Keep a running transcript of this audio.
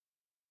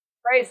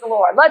Praise the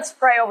Lord. Let's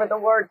pray over the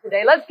word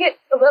today. Let's get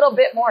a little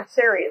bit more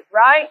serious,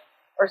 right?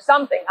 Or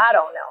something. I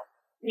don't know.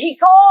 He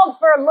called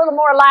for a little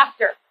more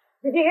laughter.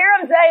 Did you hear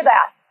him say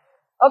that?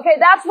 Okay,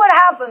 that's what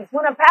happens.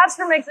 When a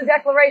pastor makes a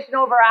declaration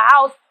over a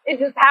house, it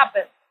just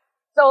happens.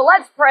 So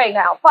let's pray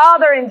now.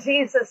 Father, in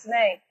Jesus'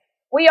 name,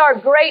 we are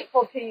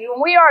grateful to you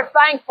and we are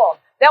thankful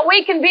that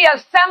we can be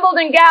assembled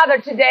and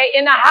gathered today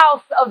in the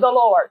house of the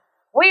Lord.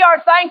 We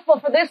are thankful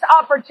for this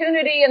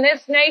opportunity in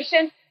this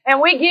nation, and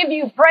we give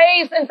you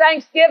praise and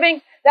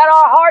thanksgiving that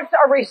our hearts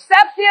are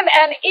receptive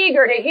and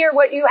eager to hear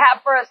what you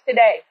have for us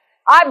today.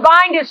 I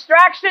bind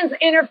distractions,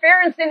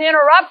 interference, and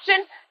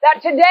interruption,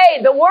 that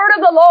today the word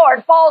of the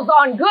Lord falls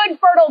on good,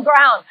 fertile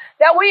ground,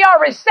 that we are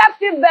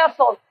receptive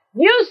vessels,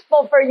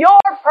 useful for your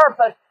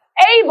purpose,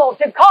 able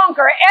to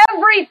conquer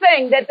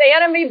everything that the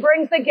enemy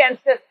brings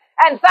against us,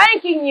 and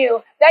thanking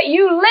you that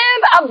you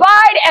live,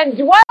 abide, and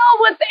dwell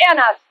within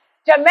us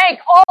to make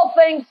all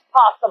things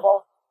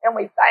possible. And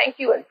we thank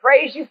you and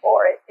praise you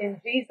for it in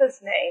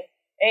Jesus' name.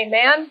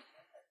 Amen.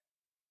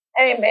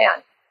 Amen.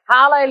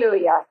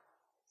 Hallelujah.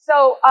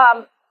 So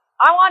I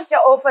want to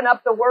open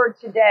up the word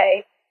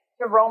today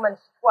to Romans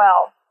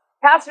 12.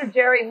 Pastor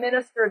Jerry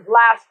ministered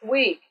last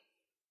week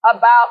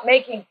about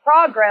making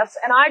progress,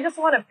 and I just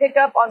want to pick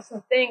up on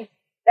some things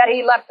that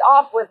he left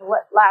off with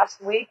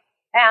last week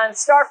and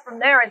start from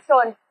there. And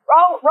so in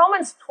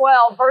Romans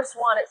 12, verse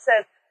 1, it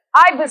says,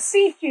 I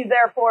beseech you,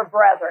 therefore,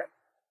 brethren.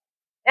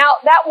 Now,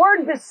 that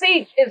word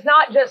beseech is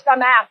not just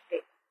I'm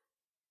asking.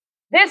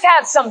 This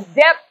has some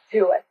depth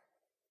to it.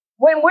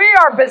 When we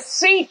are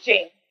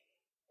beseeching,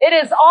 it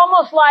is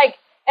almost like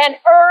an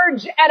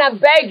urge and a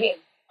begging,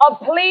 a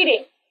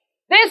pleading.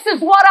 This is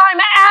what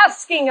I'm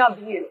asking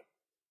of you,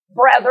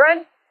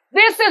 brethren.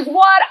 This is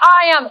what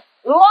I am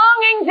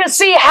longing to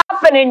see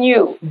happen in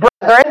you,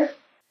 brethren.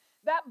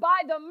 That by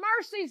the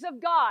mercies of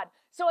God.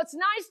 So it's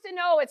nice to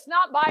know it's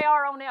not by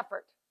our own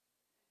effort.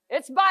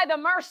 It's by the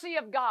mercy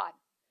of God,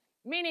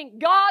 meaning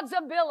God's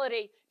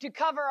ability to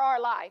cover our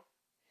life.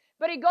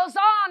 But he goes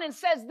on and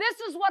says, this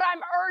is what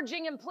I'm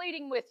urging and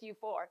pleading with you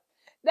for,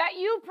 that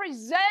you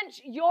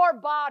present your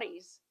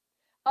bodies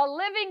a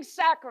living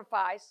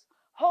sacrifice,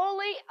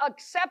 wholly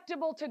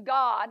acceptable to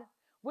God,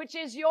 which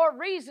is your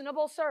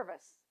reasonable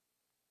service.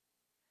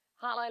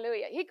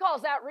 Hallelujah. He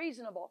calls that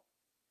reasonable.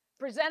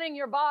 Presenting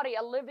your body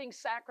a living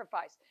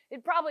sacrifice.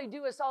 It'd probably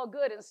do us all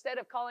good, instead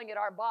of calling it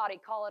our body,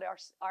 call it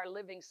our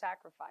living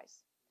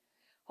sacrifice.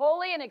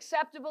 Holy and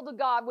acceptable to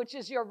God, which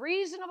is your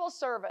reasonable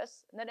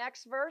service. In the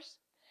next verse.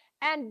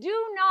 And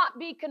do not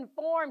be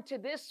conformed to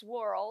this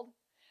world,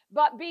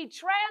 but be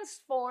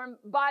transformed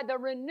by the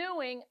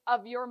renewing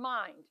of your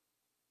mind,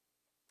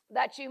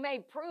 that you may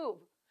prove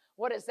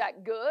what is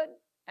that good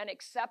and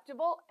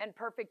acceptable and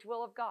perfect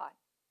will of God.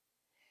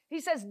 He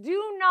says,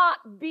 do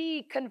not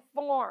be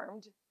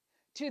conformed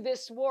to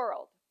this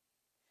world.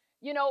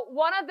 You know,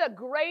 one of the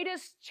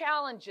greatest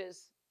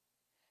challenges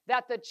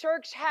that the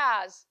church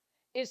has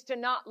is to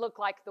not look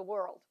like the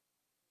world.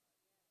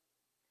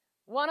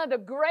 One of the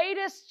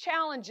greatest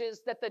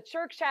challenges that the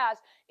church has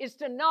is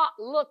to not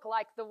look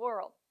like the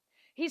world.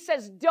 He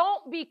says,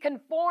 don't be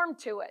conformed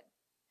to it.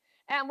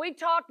 And we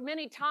talked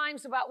many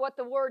times about what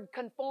the word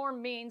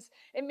conform means.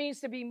 It means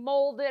to be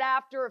molded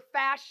after, or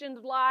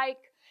fashioned like.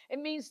 It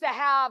means to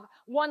have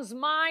one's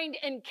mind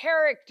and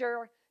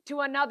character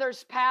to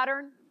another's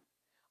pattern.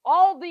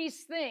 All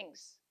these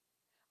things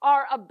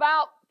are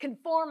about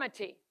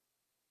conformity.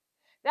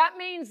 That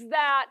means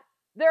that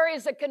there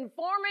is a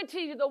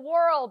conformity to the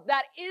world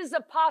that is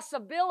a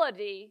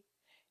possibility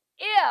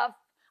if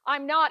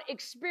I'm not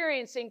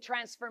experiencing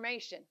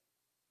transformation.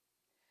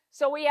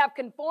 So we have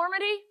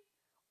conformity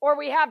or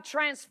we have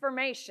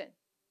transformation.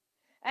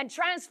 And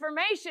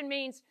transformation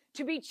means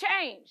to be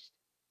changed.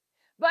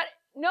 But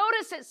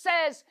notice it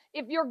says,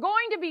 if you're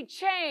going to be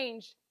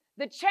changed,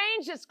 the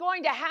change that's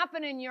going to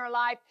happen in your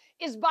life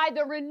is by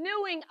the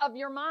renewing of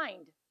your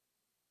mind.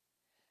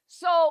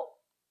 So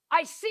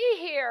I see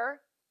here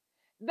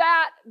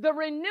that the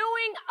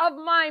renewing of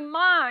my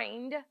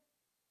mind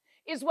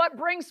is what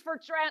brings for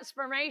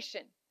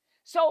transformation.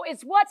 So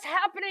it's what's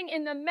happening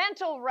in the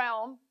mental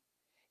realm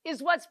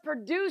is what's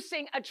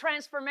producing a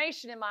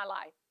transformation in my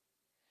life.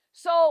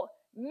 So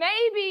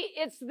maybe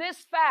it's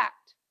this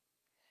fact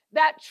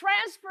that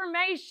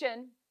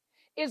transformation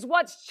is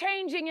what's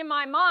changing in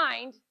my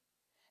mind,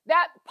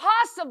 that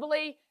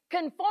possibly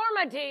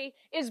conformity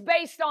is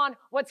based on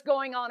what's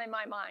going on in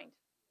my mind.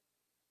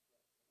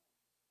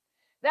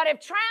 That if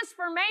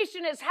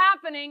transformation is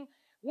happening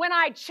when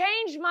I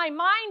change my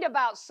mind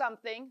about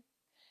something,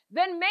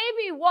 then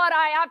maybe what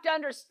I have to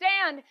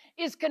understand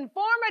is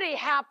conformity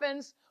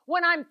happens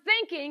when I'm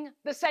thinking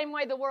the same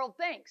way the world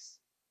thinks.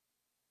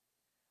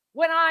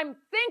 When I'm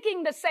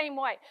thinking the same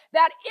way,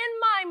 that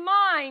in my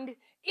mind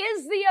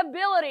is the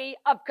ability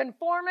of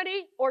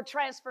conformity or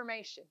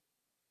transformation.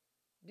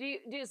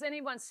 Does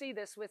anyone see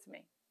this with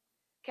me?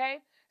 Okay?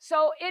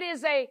 So it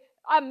is a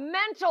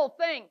mental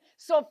thing.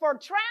 So for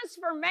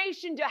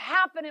transformation to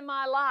happen in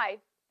my life,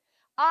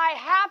 I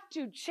have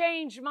to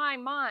change my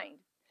mind.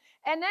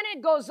 And then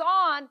it goes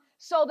on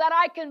so that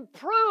I can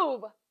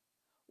prove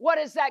what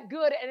is that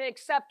good and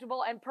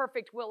acceptable and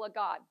perfect will of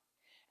God.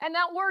 And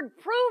that word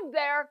prove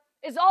there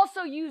is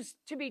also used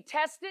to be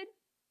tested.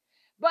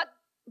 But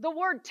the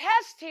word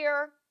test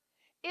here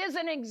is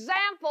an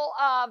example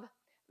of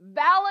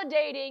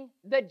validating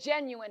the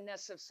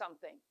genuineness of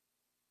something.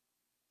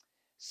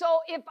 So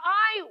if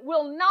I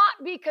will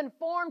not be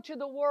conformed to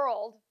the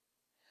world,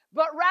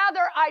 but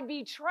rather I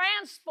be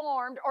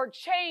transformed or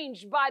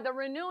changed by the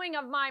renewing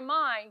of my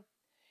mind,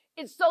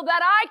 it's so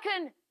that I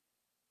can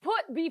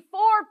put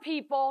before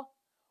people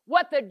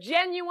what the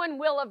genuine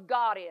will of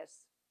God is.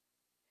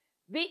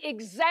 The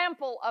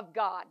example of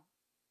God.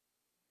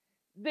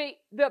 The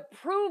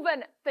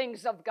proven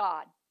things of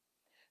God.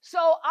 So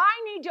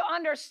I need to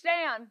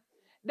understand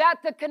that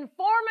the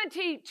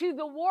conformity to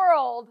the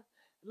world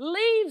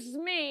leaves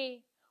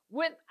me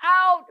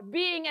without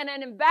being an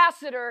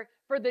ambassador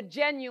for the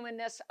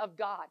genuineness of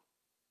God.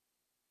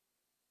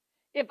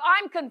 If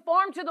I'm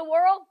conformed to the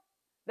world,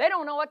 they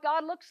don't know what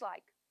God looks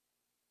like.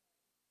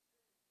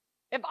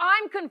 If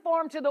I'm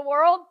conformed to the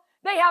world,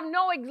 they have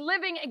no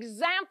living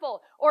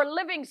example or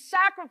living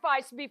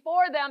sacrifice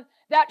before them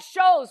that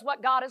shows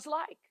what God is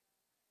like.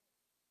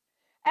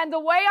 And the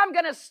way I'm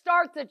going to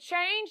start the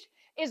change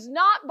is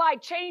not by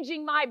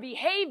changing my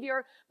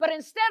behavior, but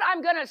instead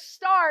I'm going to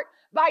start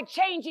by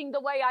changing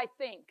the way I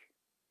think.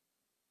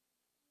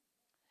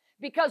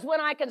 Because when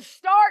I can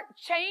start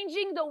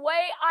changing the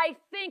way I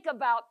think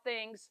about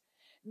things,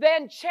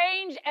 then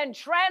change and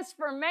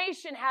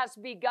transformation has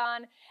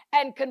begun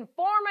and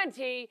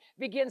conformity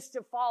begins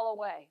to fall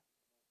away.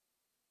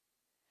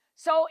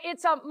 So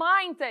it's a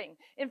mind thing.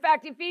 In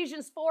fact,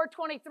 Ephesians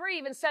 4:23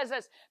 even says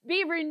this,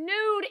 be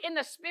renewed in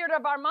the spirit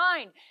of our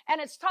mind. And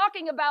it's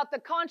talking about the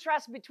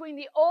contrast between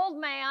the old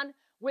man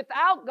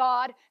without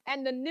God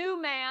and the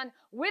new man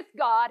with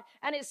God.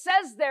 And it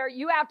says there,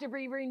 you have to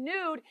be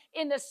renewed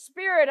in the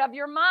spirit of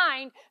your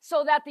mind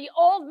so that the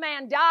old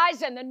man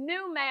dies and the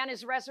new man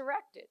is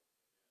resurrected.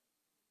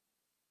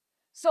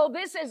 So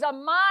this is a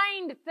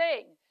mind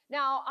thing.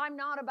 Now, I'm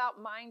not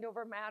about mind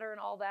over matter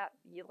and all that.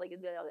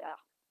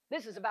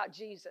 This is about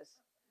Jesus,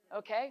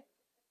 okay?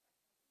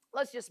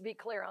 Let's just be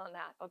clear on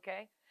that,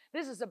 okay?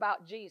 This is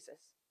about Jesus.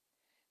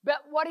 But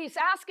what he's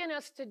asking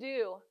us to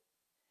do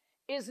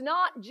is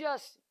not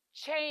just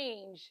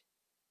change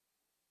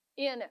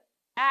in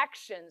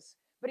actions,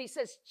 but he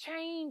says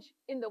change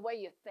in the way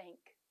you think.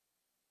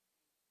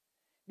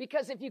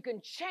 Because if you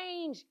can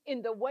change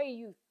in the way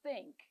you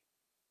think,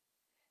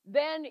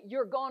 then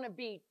you're going to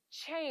be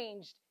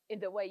changed in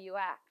the way you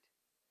act.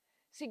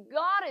 See,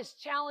 God is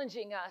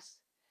challenging us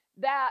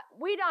that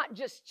we not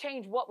just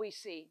change what we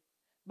see,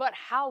 but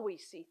how we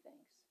see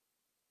things.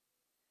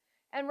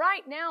 And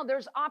right now,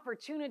 there's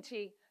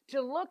opportunity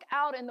to look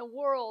out in the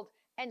world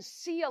and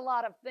see a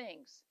lot of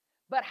things.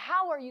 But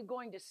how are you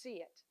going to see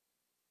it?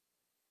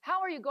 How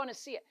are you going to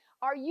see it?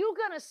 Are you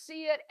going to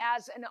see it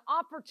as an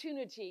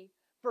opportunity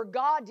for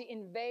God to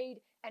invade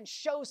and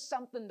show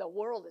something the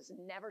world has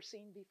never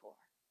seen before?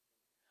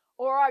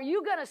 Or are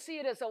you going to see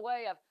it as a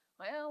way of,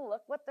 well,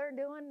 look what they're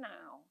doing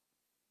now.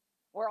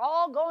 We're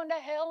all going to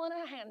hell in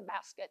a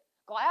handbasket.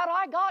 Glad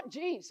I got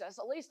Jesus.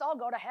 At least I'll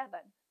go to heaven.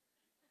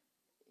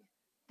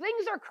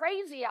 Things are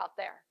crazy out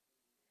there.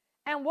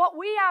 And what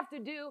we have to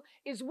do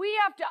is we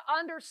have to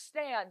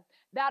understand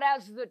that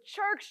as the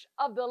church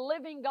of the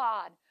living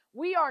God,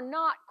 we are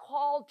not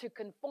called to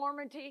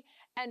conformity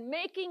and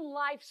making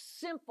life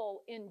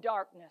simple in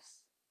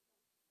darkness.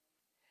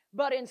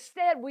 But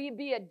instead, we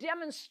be a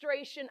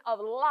demonstration of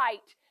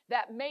light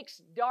that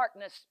makes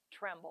darkness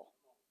tremble.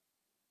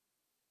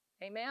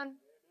 Amen?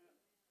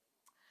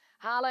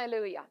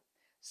 Hallelujah.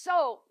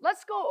 So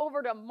let's go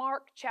over to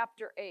Mark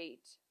chapter 8.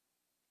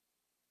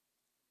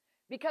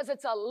 Because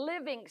it's a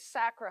living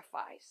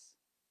sacrifice.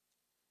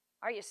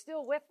 Are you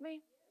still with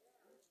me?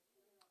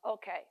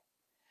 Okay.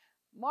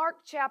 Mark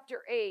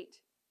chapter 8.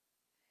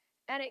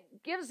 And it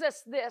gives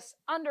us this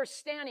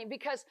understanding.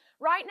 Because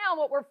right now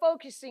what we're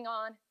focusing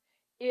on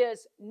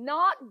is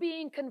not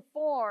being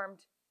conformed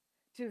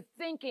to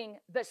thinking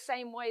the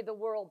same way the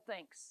world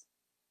thinks.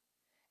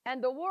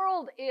 And the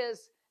world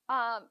is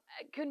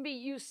can be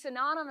used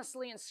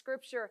synonymously in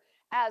Scripture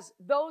as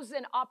those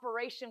in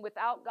operation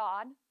without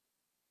God.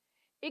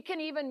 It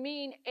can even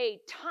mean a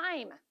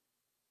time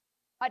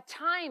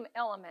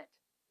element.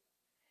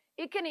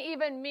 It can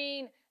even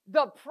mean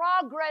the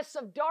progress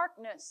of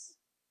darkness.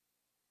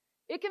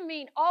 It can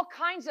mean all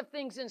kinds of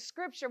things in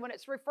Scripture when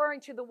it's referring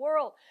to the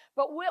world.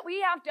 But what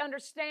we have to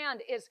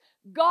understand is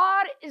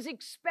God is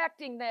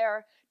expecting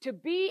there to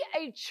be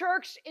a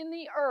church in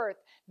the earth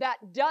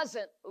that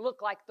doesn't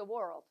look like the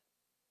world.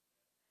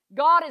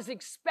 God is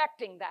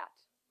expecting that.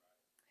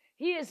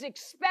 He is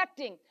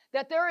expecting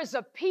that there is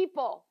a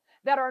people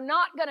that are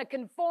not going to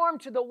conform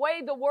to the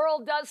way the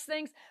world does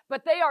things,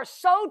 but they are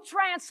so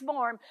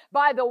transformed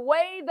by the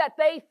way that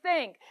they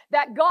think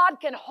that God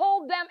can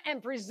hold them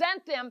and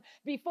present them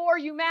before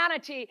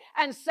humanity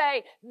and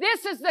say,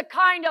 this is the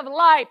kind of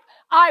life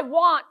I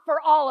want for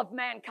all of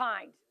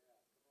mankind.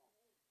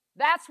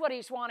 That's what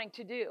he's wanting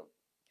to do.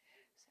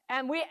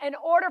 And in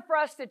order for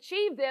us to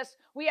achieve this,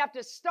 we have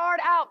to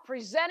start out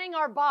presenting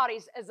our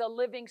bodies as a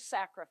living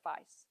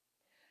sacrifice.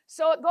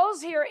 So it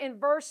goes here in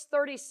verse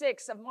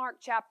 36 of Mark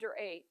chapter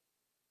 8.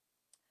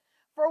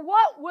 For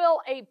what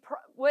will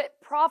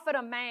profit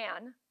a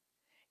man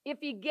if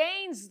he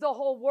gains the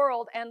whole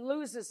world and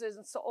loses his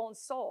own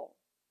soul?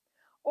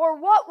 Or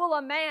what will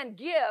a man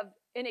give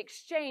in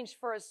exchange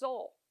for his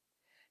soul?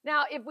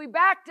 Now, if we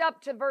backed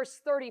up to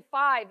verse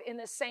 35 in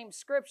the same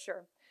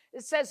scripture,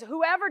 it says,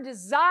 whoever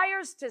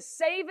desires to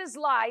save his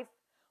life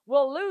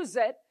will lose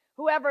it.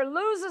 Whoever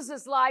loses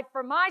his life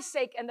for my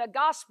sake and the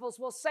gospel's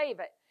will save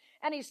it.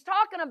 And he's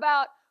talking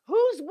about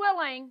who's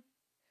willing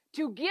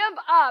to give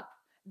up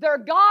their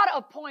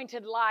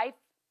God-appointed life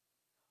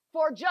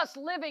for just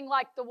living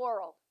like the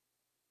world.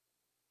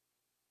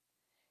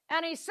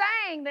 And he's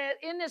saying that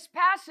in this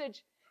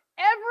passage,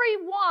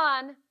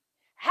 everyone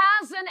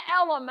has an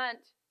element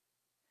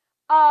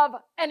of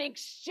an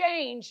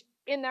exchange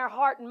in their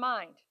heart and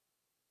mind.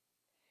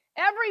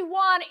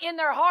 Everyone in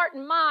their heart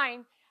and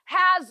mind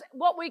has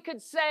what we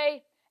could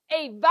say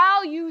a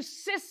value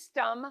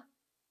system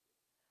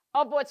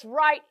of what's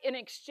right in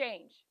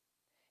exchange.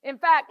 In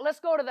fact, let's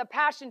go to the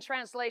Passion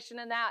Translation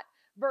in that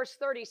verse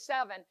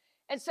 37.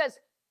 It says,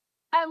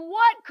 and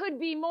what could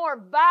be more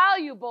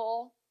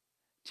valuable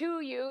to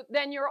you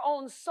than your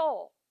own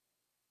soul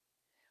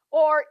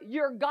or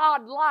your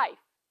God life?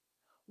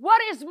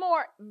 What is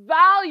more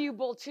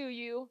valuable to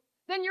you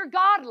than your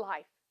God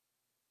life?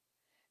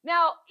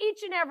 Now,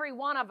 each and every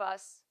one of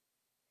us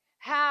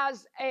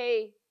has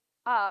a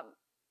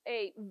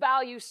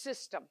value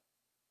system,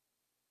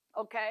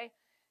 okay?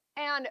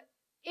 And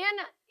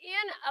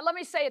let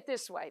me say it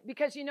this way,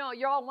 because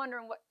you're all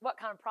wondering what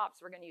kind of props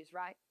we're going to use,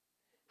 right?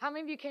 How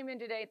many of you came in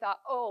today and thought,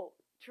 oh,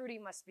 Trudy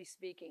must be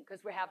speaking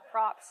because we have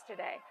props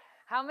today?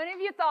 How many of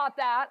you thought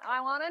that?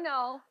 I want to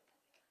know.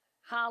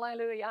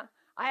 Hallelujah.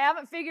 I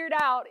haven't figured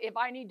out if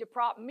I need to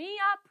prop me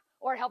up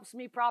or it helps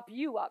me prop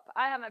you up.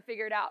 I haven't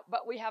figured out,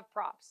 but we have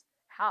props.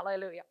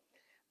 Hallelujah.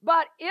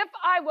 But if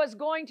I was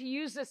going to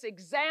use this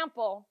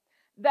example,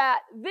 that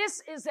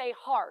this is a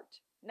heart,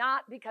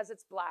 not because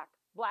it's black.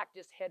 Black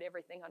just hid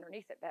everything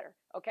underneath it better,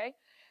 okay?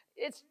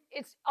 It's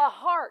a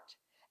heart.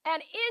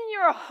 And in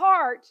your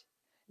heart,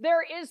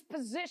 there is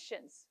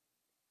positions.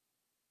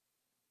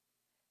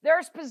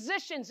 There's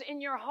positions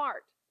in your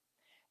heart.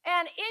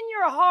 And in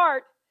your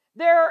heart,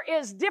 there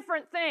is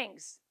different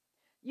things.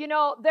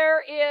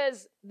 There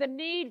is the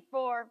need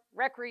for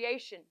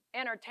recreation,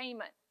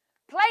 entertainment,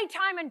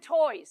 playtime and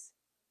toys.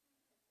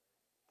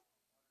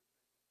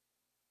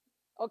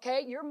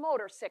 Okay, your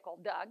motorcycle,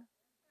 Doug,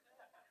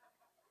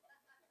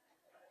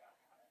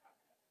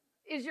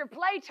 is your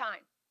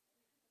playtime.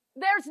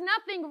 There's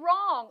nothing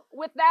wrong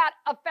with that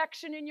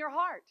affection in your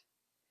heart.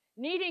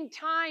 Needing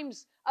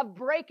times of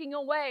breaking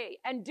away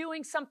and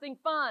doing something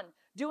fun,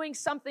 doing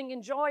something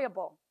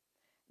enjoyable.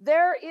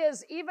 There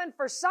is, even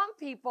for some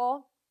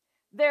people,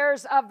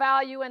 there's a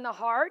value in the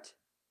heart,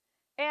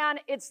 and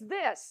it's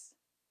this: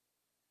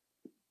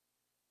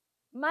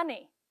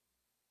 money.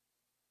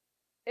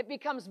 It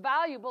becomes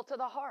valuable to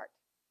the heart.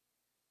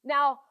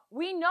 Now,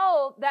 we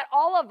know that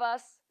all of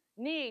us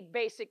need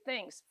basic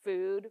things: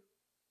 food,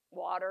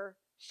 water,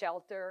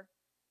 shelter,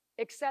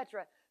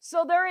 etc.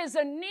 So there is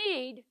a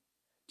need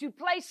to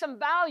place some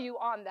value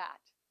on that,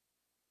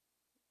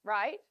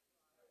 right?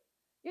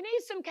 You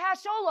need some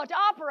cashola to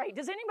operate.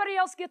 Does anybody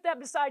else get that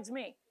besides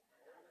me?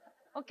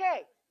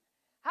 Okay.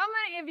 How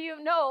many of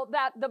you know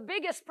that the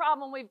biggest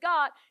problem we've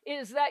got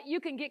is that you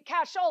can get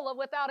cashola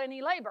without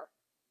any labor?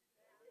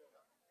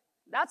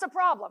 That's a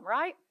problem,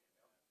 right?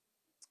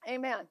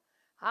 Amen.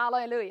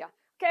 Hallelujah.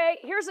 Okay,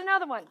 here's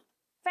another one.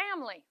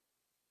 Family.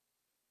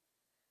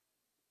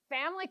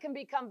 Family can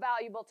become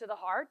valuable to the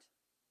heart.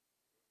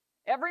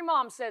 Every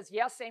mom says,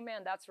 yes,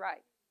 amen, that's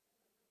right.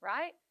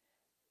 Right?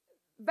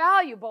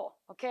 Valuable,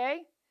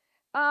 okay?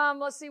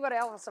 Let's see what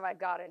else have I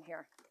got in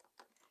here.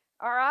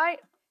 All right,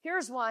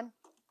 here's one.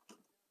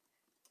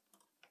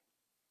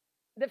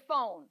 The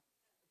phone.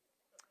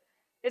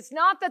 It's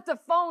not that the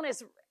phone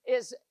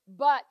is,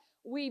 but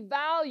we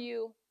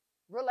value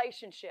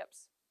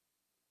relationships,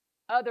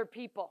 other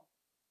people.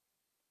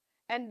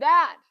 And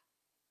that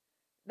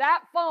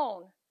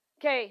phone,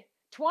 okay,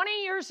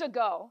 20 years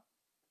ago,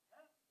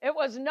 it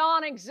was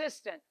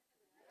non-existent.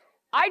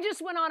 I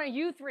just went on a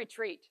youth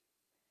retreat.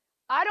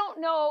 I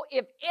don't know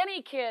if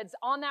any kids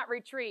on that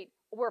retreat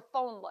were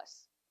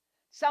phoneless.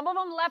 Some of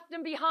them left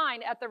them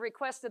behind at the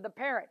request of the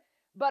parent.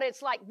 But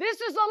it's like,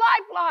 this is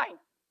a lifeline.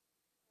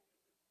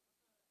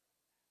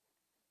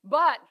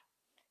 But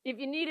if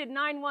you needed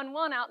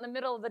 911 out in the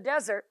middle of the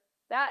desert,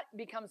 that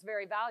becomes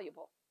very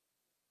valuable,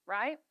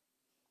 right?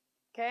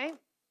 Okay.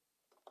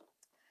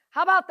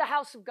 How about the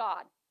house of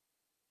God?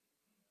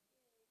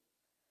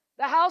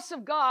 The house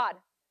of God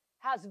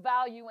has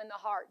value in the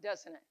heart,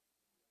 doesn't it?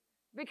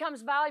 It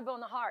becomes valuable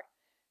in the heart.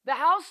 The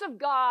house of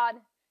God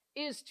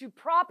is to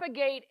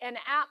propagate an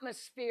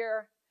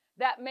atmosphere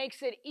that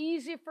makes it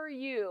easy for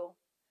you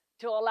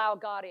to allow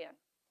God in.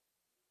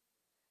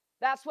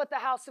 That's what the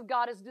house of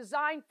God is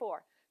designed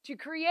for. to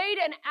create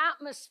an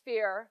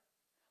atmosphere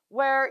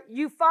where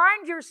you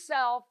find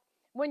yourself,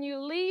 when you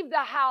leave the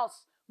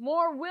house,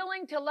 more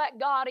willing to let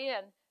God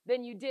in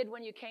than you did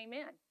when you came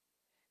in.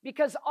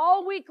 Because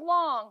all week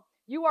long,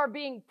 you are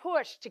being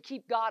pushed to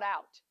keep God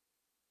out.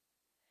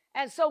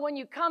 And so when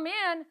you come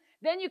in,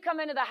 then you come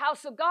into the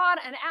house of God,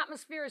 an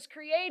atmosphere is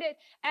created,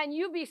 and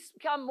you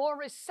become more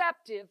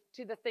receptive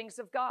to the things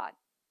of God.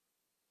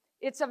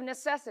 It's of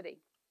necessity.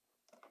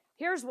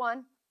 Here's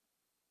one.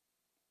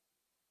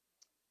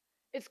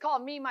 It's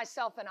called Me,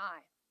 Myself, and I.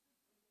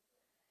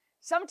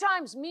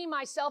 Sometimes me,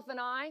 myself, and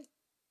I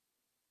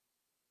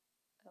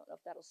don't know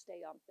if that'll stay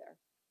up there.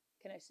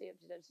 Can I see if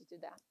it does do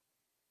that?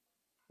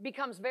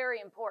 Becomes very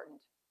important.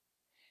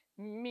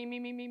 Me, me,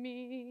 me, me,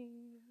 me.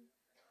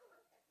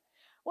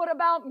 What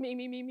about me,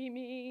 me, me, me,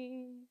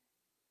 me?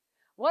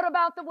 What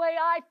about the way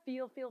I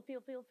feel?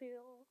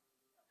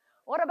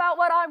 What about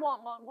what I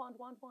want?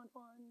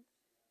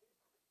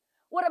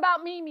 What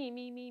about me, me,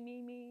 me, me,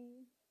 me,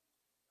 me?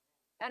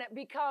 And it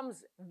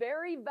becomes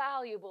very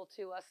valuable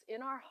to us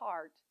in our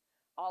heart,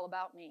 all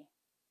about me.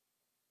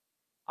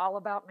 All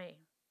about me.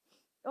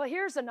 Well,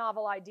 here's a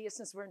novel idea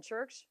since we're in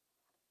church.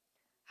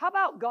 How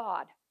about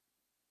God?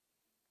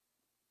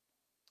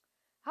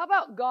 How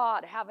about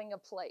God having a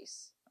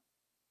place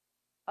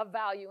of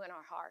value in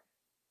our heart?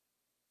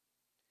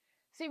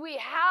 See, we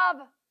have,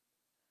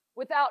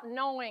 without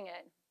knowing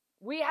it,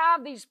 we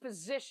have these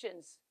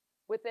positions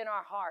within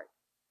our heart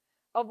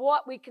of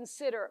what we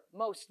consider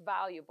most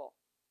valuable.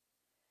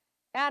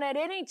 And at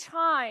any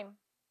time,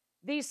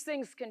 these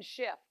things can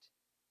shift.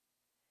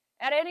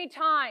 At any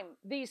time,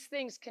 these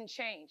things can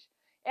change.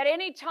 At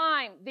any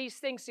time, these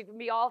things can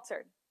be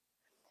altered.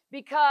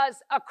 Because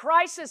a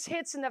crisis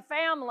hits in the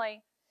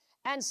family,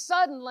 and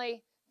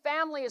suddenly,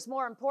 family is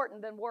more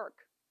important than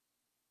work.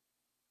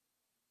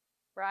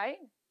 Right?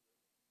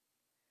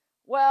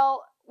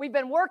 Well, we've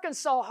been working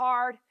so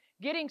hard,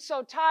 getting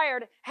so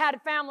tired,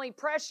 had family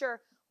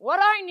pressure. What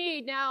I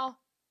need now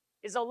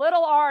is a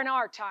little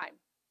R&R time.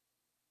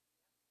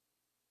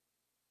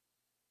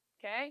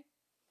 Okay?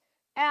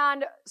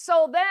 And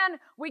so then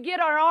we get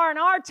our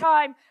R&R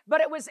time, but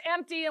it was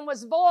empty and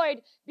was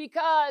void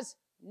because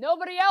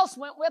nobody else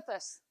went with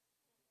us.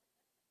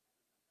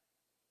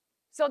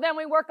 So then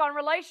we work on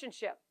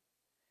relationship.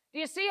 Do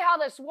you see how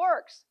this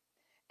works?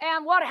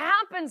 And what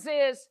happens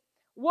is,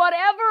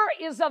 whatever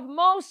is of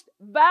most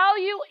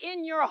value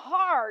in your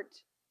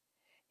heart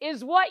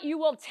is what you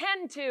will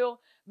tend to,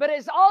 but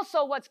is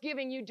also what's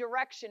giving you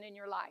direction in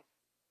your life.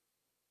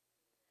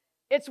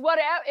 It's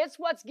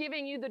what's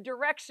giving you the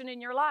direction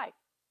in your life.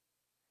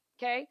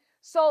 Okay?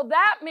 So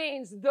that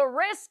means the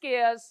risk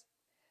is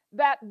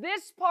that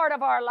this part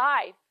of our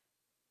life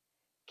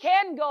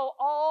can go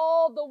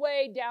all the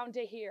way down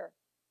to here.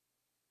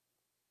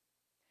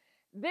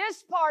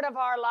 This part of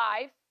our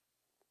life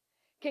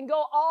can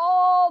go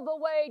all the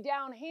way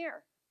down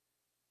here.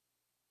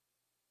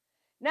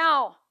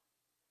 Now,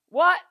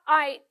 what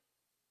I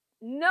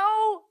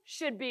know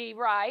should be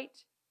right,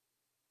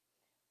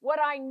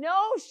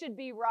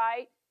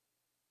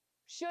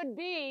 should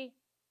be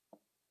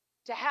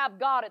to have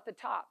God at the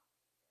top.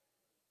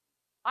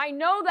 I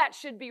know that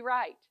should be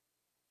right.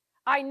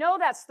 I know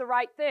that's the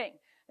right thing.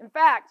 In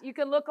fact, you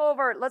can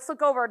let's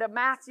look over to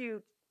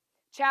Matthew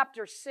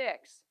chapter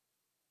 6.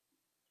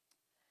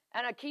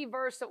 And a key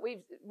verse that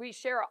we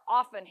share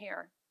often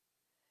here.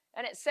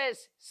 And it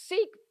says,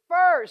 seek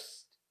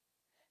first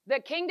the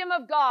kingdom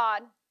of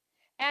God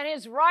and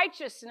his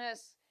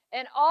righteousness,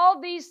 and all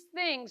these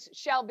things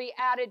shall be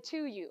added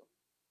to you.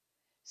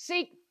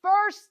 Seek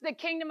first the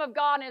kingdom of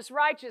God and his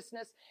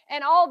righteousness,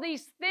 and all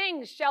these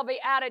things shall be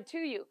added to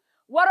you.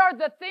 What are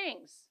the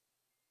things?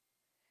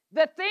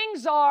 The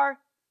things are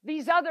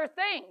these other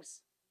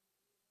things.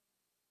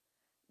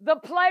 The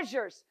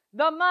pleasures,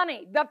 the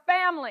money, the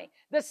family,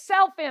 the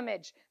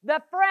self-image,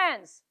 the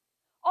friends.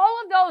 All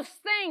of those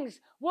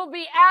things will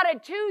be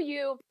added to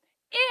you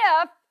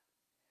if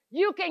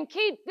you can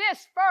keep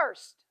this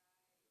first.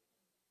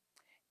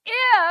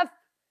 If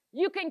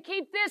you can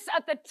keep this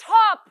at the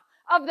top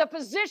of the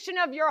position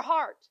of your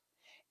heart.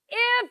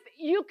 If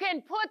you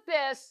can put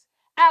this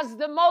as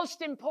the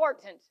most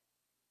important.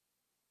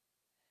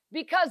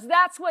 Because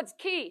that's what's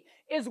key,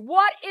 is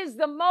what is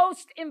the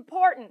most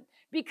important.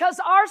 Because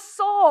our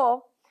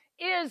soul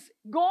is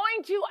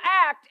going to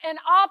act and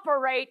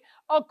operate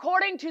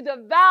according to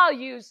the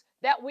values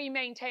that we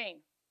maintain.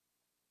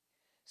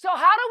 So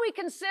how do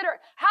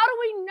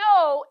we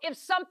know if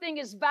something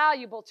is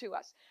valuable to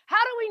us? How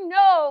do we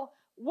know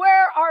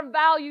where our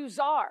values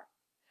are?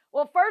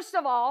 Well, first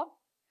of all,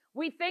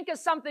 we think of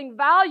something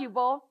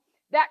valuable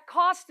that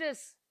cost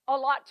us a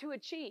lot to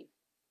achieve,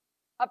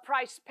 a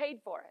price paid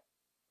for it.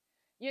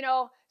 You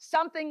know,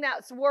 something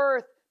that's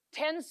worth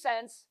 10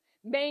 cents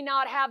may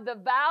not have the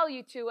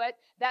value to it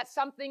that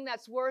something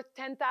that's worth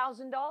 $10,000.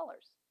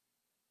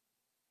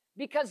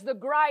 Because the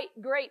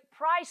great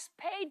price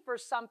paid for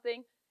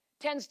something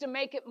tends to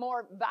make it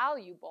more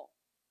valuable.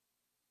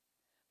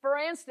 For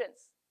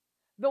instance,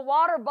 the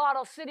water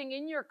bottle sitting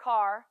in your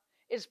car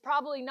is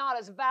probably not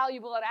as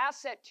valuable an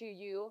asset to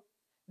you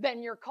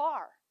than your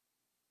car.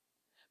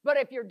 But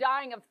if you're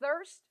dying of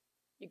thirst,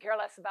 you care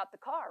less about the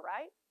car,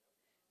 right?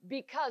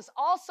 Because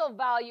also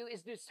value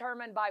is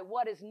determined by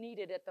what is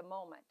needed at the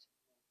moment.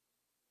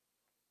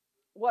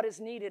 What is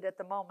needed at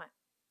the moment.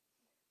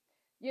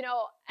 You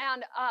know,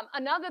 and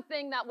another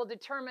thing that will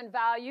determine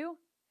value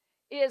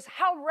is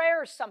how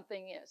rare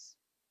something is.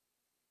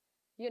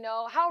 You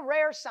know, how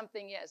rare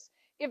something is.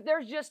 If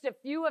there's just a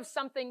few of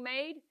something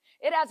made,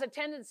 it has a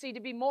tendency to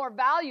be more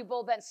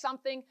valuable than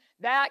something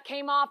that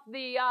came off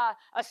the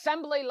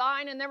assembly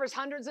line and there was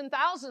hundreds and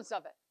thousands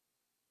of it.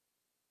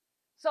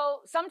 So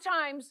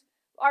sometimes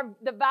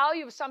the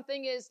value of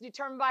something is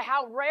determined by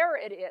how rare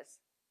it is.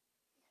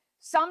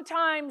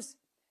 Sometimes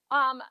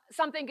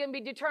something can be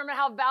determined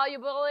how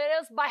valuable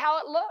it is by how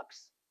it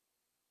looks.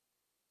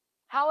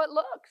 How it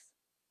looks.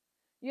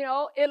 You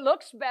know, it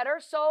looks better,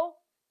 so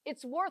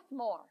it's worth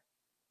more.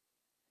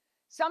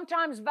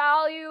 Sometimes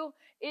value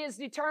is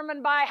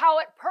determined by how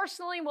it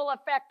personally will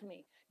affect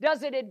me.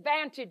 Does it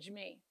advantage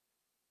me?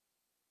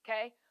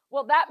 Okay?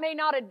 Well, that may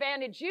not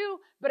advantage you,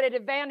 but it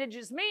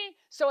advantages me,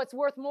 so it's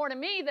worth more to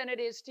me than it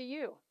is to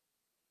you.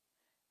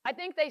 I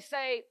think they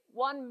say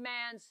one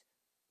man's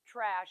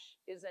trash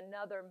is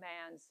another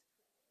man's.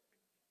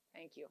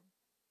 Thank you.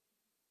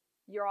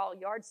 You're all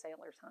yard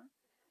sailors, huh?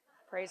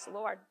 Praise the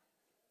Lord.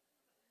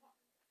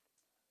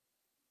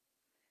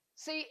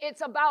 See, it's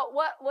about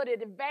what would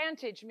it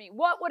advantage me?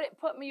 What would it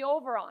put me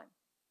over on?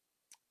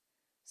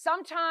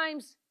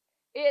 Sometimes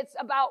it's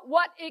about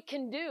what it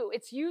can do,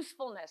 its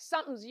usefulness.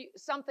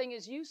 Something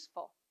is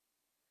useful.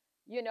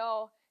 You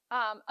know,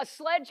 a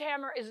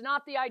sledgehammer is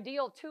not the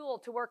ideal tool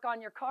to work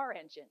on your car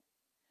engine.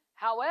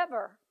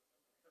 However,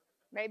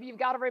 maybe you've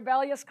got a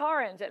rebellious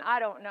car engine. I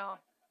don't know.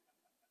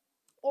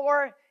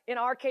 Or in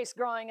our case,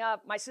 growing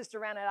up, my sister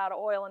ran it out of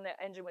oil and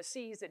the engine was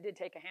seized. It did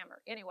take a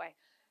hammer. Anyway,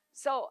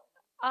 so...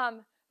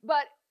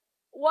 but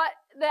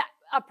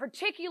a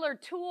particular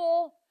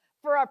tool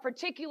for a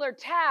particular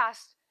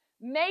task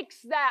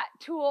makes that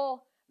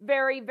tool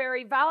very,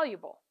 very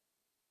valuable.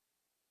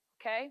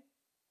 Okay?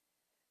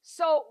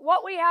 So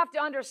what we have to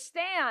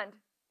understand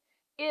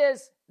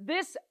is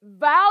this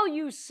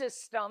value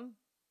system,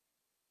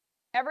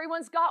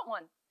 everyone's got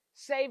one,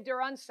 saved or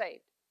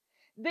unsaved.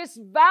 This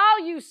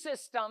value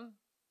system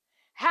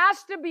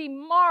has to be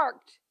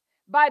marked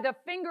by the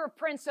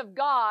fingerprints of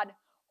God,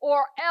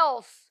 or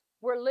else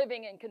we're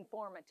living in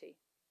conformity.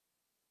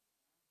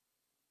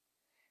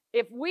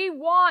 If we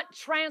want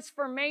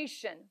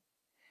transformation,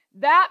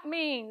 that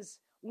means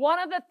one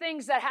of the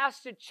things that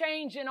has to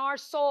change in our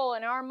soul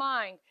and our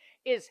mind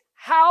is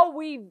how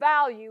we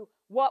value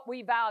what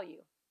we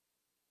value.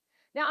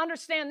 Now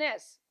understand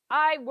this.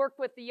 I work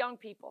with the young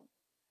people.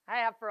 I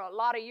have for a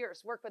lot of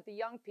years worked with the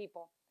young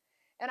people.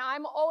 And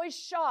I'm always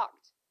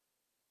shocked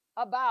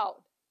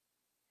about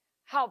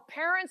how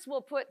parents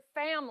will put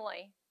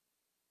family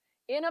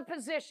in a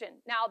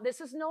position. Now,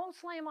 this is no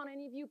slam on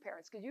any of you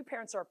parents, because you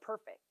parents are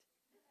perfect.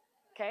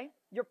 Okay?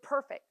 You're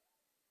perfect.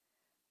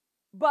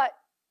 But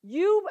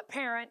you,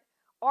 parent,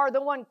 are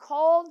the one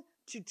called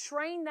to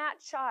train that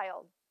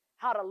child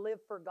how to live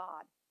for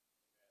God.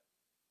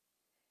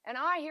 And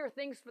I hear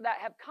things for that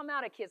have come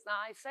out of kids. Now,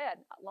 I said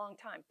a long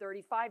time,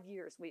 35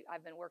 years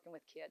I've been working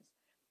with kids,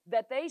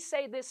 that they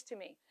say this to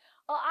me.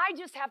 Oh, I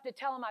just have to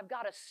tell them I've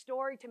got a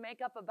story to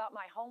make up about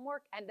my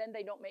homework, and then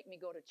they don't make me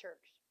go to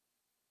church.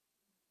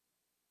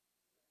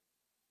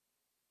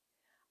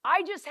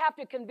 I just have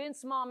to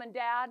convince mom and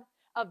dad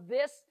of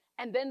this,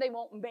 and then they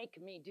won't make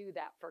me do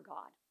that for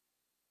God.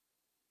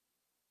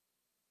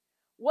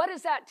 What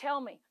does that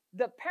tell me?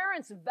 The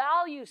parent's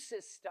value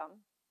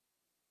system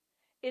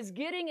is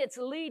getting its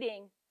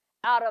leading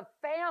out of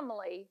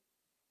family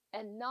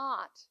and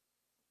not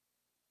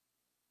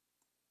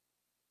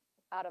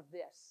out of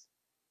this.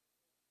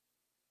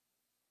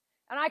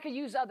 And I could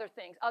use other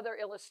things, other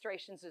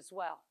illustrations as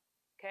well,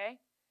 okay?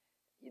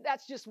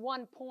 That's just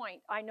one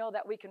point I know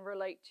that we can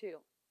relate to.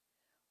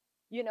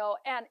 You know,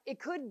 and it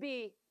could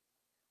be,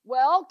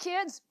 well,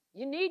 kids,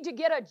 you need to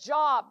get a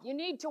job. You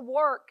need to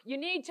work. You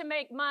need to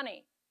make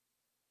money,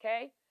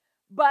 okay?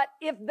 But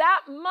if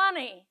that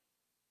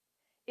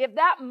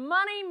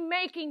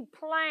money-making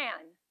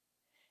plan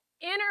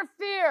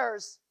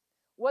interferes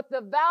with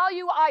the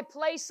value I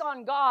place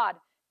on God,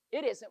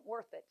 it isn't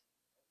worth it.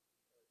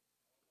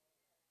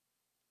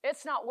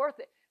 It's not worth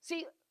it.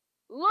 See,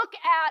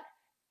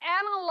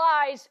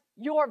 analyze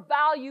your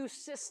value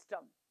system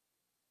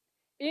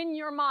in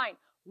your mind.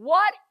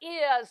 What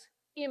is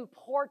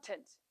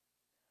important?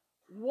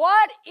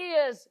 What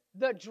is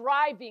the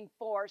driving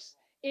force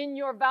in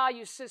your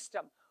value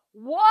system?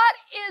 What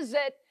is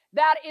it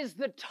that is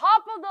the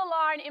top of the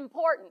line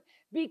important?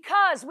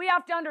 Because we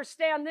have to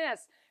understand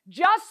this.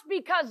 Just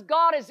because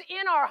God is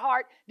in our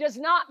heart does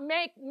not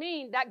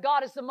mean that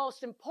God is the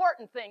most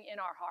important thing in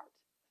our heart.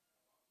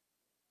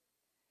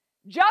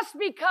 Just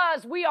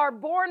because we are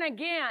born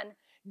again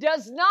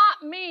does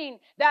not mean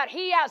that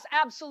He has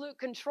absolute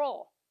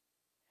control.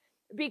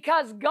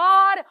 Because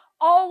God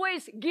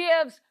always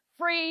gives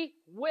free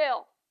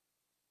will.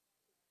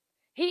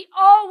 He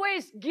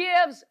always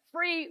gives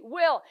free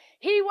will.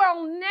 He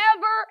will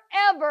never,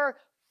 ever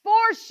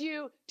force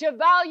you to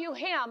value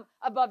him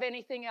above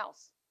anything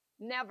else.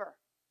 Never.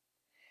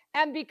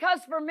 And because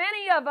for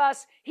many of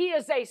us, he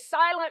is a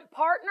silent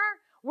partner,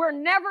 we're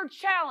never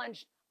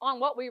challenged on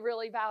what we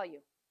really value.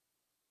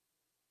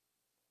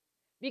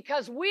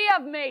 Because we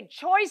have made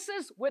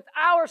choices with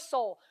our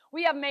soul.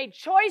 We have made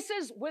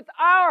choices with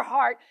our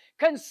heart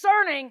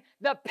concerning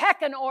the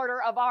pecking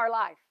order of our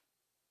life.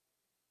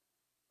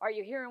 Are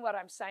you hearing what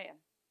I'm saying?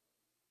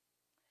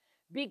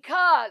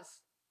 Because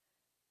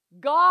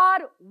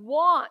God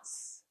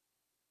wants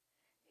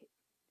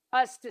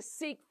us to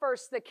seek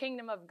first the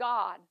kingdom of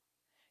God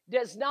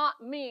does not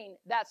mean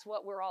that's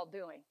what we're all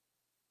doing.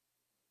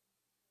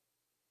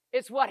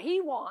 It's what he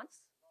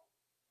wants.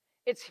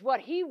 It's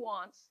what he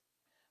wants.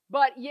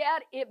 But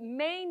yet it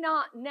may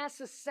not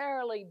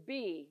necessarily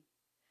be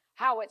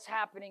how it's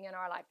happening in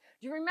our life.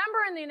 Do you remember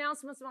in the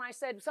announcements when I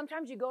said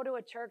sometimes you go to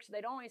a church, they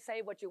don't always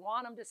say what you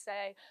want them to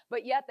say,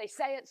 but yet they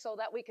say it so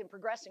that we can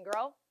progress and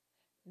grow?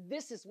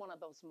 This is one of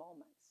those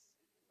moments.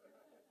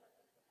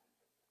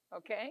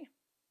 Okay?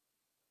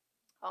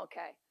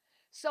 Okay.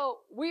 So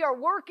we are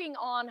working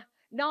on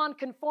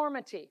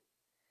nonconformity.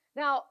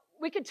 Now,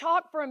 we could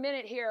talk for a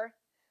minute here.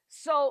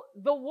 So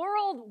the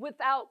world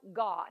without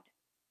God,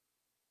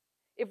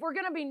 if we're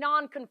going to be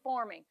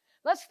non-conforming,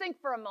 let's think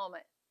for a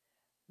moment.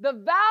 The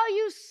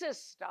value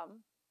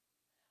system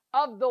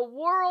of the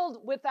world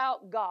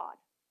without God,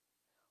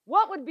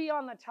 what would be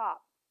on the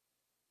top?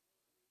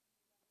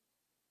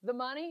 The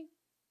money?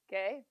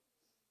 Okay.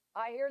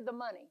 I hear the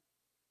money.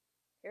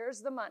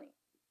 Here's the money.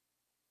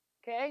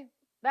 Okay.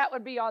 That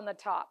would be on the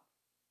top.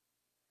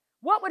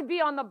 What would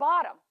be on the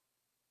bottom?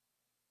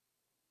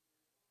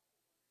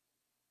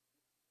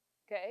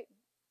 Okay.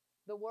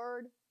 The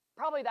word.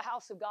 Probably the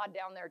house of God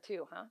down there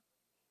too, huh?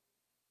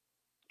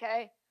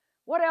 Okay.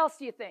 What else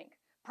do you think?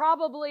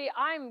 Probably,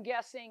 I'm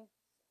guessing,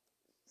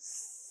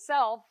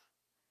 self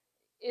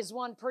is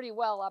one pretty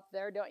well up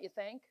there, don't you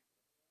think?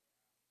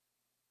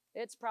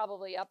 It's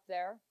probably up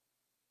there.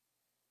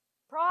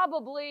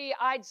 Probably,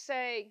 I'd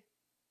say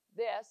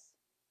this.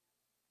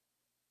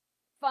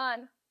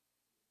 Fun,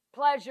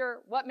 pleasure,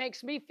 what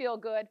makes me feel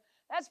good.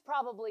 That's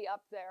probably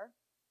up there,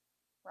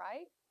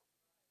 right?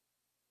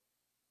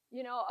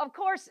 You know, of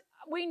course,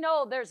 we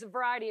know there's a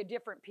variety of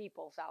different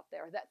peoples out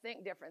there that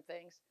think different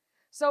things.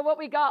 So what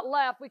we got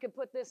left, we could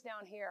put this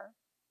down here.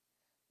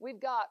 We've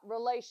got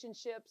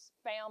relationships,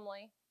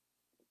 family.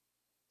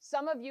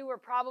 Some of you are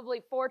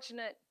probably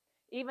fortunate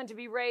even to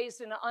be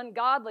raised in an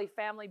ungodly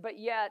family, but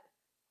yet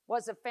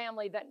was a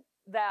family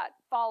that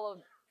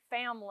followed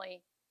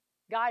family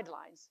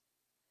guidelines.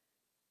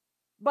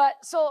 But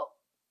so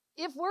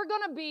if we're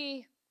going to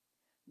be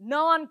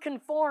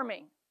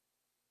non-conforming,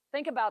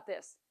 think about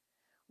this.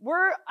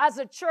 We're, as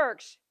a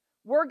church,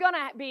 we're going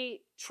to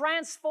be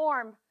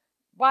transformed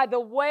by the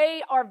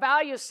way our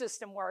value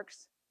system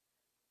works.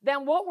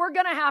 Then what we're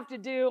going to have to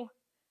do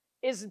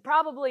is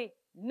probably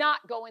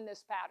not go in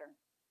this pattern.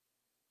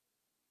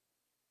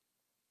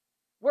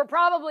 We'll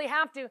probably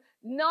have to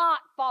not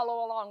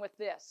follow along with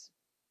this,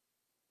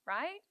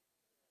 right?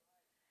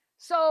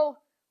 So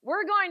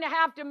we're going to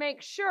have to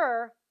make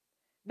sure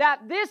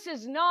that this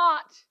is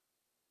not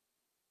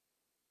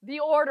the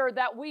order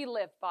that we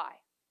live by.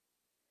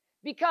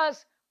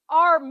 Because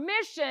our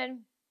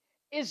mission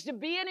is to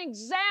be an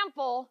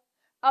example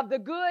of the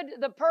good,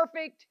 the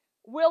perfect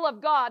will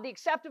of God, the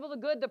acceptable, the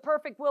good, the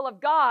perfect will of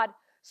God,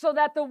 so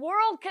that the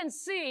world can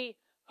see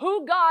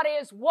who God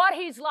is, what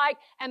he's like,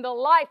 and the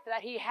life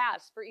that he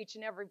has for each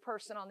and every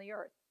person on the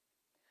earth.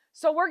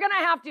 So we're going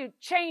to have to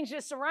change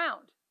this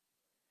around.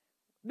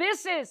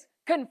 This is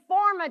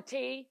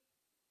conformity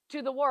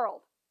to the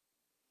world.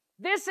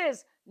 This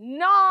is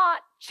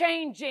not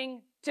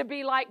changing to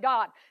be like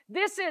God.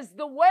 This is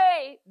the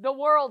way the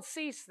world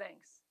sees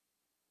things.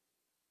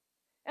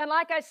 And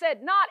like I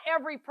said, not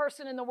every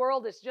person in the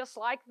world is just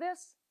like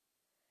this.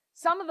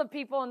 Some of the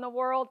people in the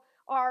world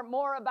are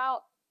more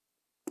about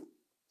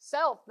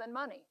self than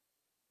money,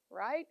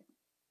 right?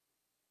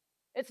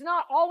 It's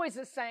not always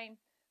the same,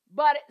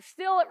 but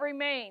still it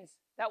remains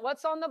that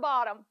what's on the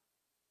bottom,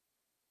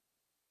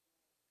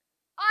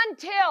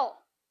 until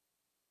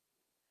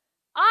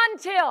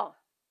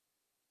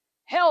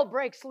hell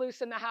breaks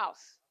loose in the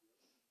house,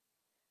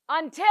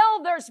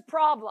 until there's a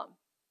problem,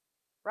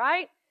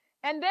 right?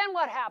 And then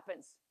what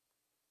happens?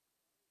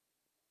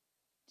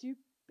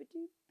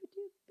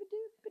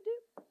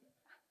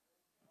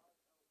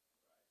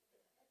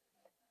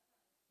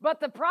 But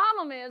the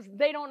problem is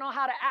they don't know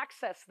how to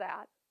access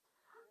that.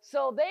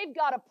 So they've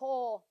got to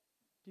pull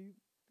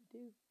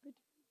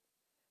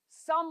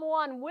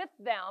someone with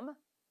them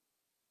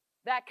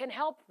that can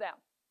help them.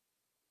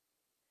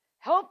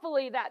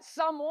 Hopefully that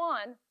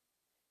someone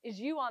is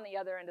you on the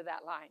other end of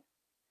that line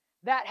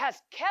that has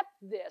kept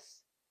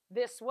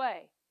this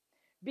way.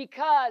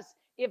 Because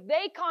if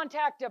they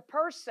contact a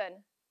person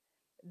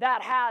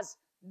that has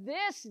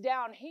this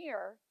down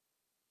here,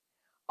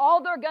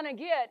 all they're going to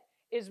get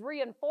is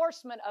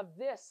reinforcement of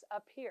this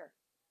up here.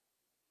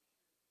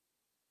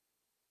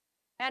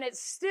 And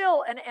it's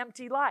still an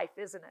empty life,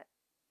 isn't it?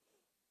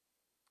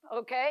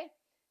 Okay?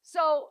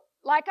 So,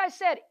 like I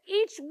said,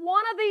 each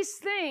one of these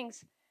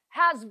things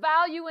has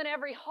value in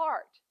every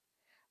heart.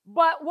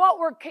 But what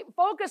we're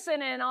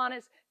focusing in on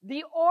is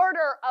the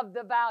order of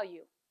the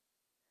value.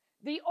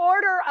 The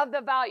order of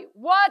the value.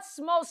 What's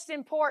most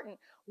important?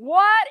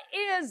 What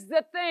is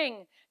the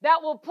thing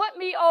that will put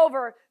me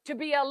over to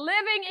be a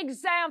living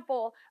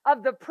example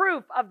of the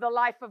proof of the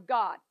life of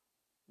God?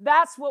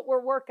 That's what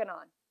we're working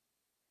on.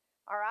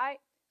 All right?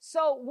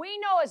 So we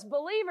know as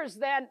believers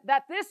then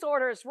that this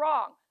order is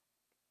wrong.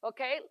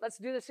 Okay, let's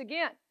do this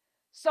again.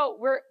 So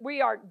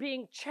we are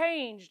being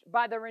changed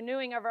by the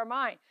renewing of our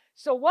mind.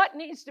 So what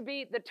needs to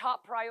be the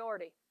top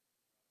priority?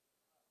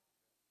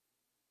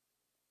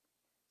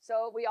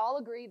 So we all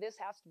agree this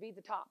has to be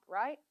the top,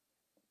 right?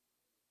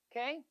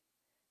 Okay.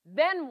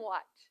 Then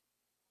what?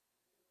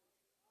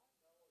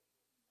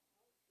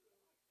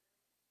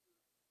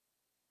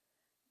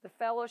 The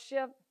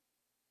fellowship,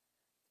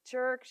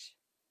 church.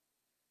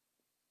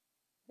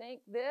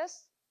 Think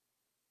this?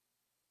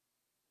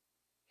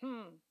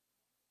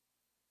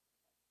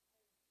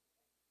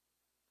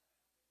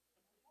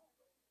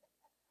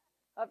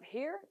 Up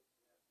here?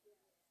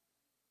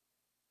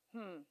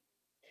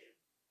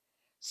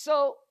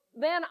 So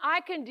then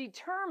I can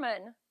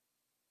determine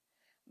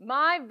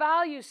my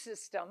value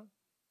system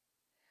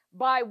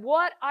by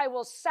what I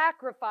will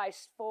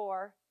sacrifice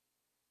for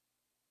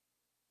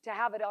to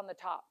have it on the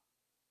top.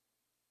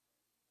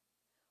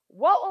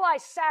 What will I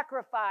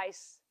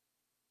sacrifice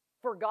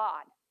for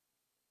God?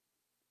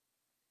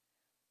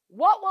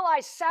 What will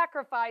I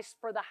sacrifice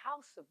for the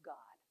house of God?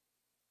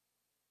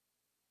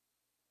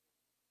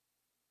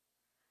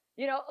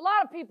 You know, a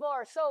lot of people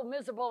are so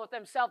miserable with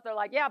themselves, they're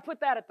like, yeah, put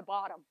that at the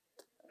bottom.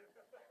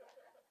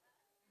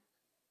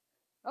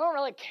 I don't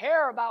really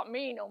care about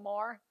me no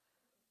more.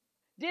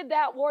 Did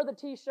that, wore the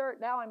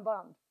t-shirt, now I'm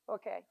bummed.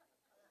 Okay.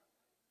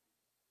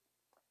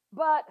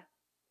 But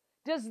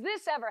does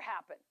this ever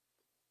happen?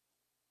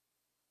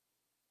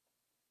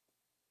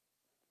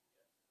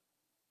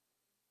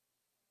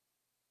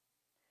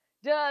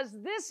 Does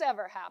this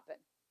ever happen?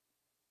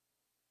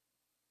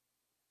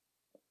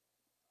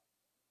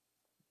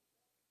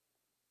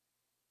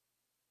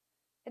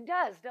 It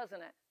does,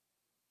 doesn't it?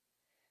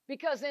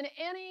 Because in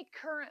any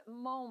current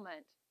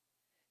moment,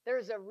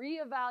 there's a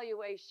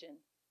reevaluation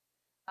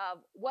of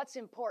what's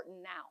important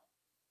now,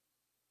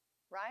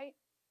 right?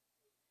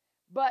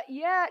 But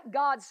yet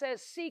God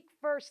says, seek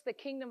first the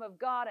kingdom of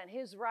God and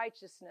his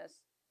righteousness,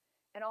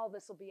 and all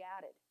this will be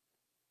added.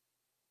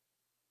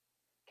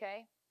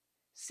 Okay?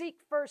 Seek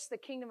first the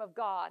kingdom of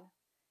God,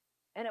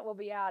 and it will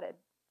be added.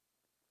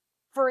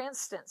 For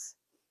instance,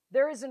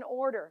 there is an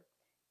order.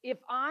 If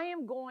I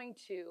am going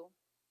to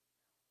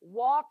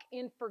walk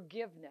in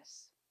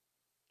forgiveness,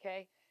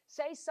 okay?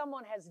 Say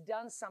someone has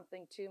done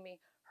something to me,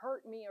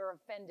 hurt me, or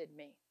offended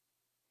me.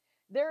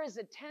 There is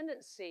a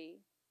tendency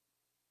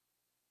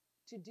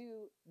to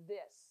do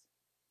this.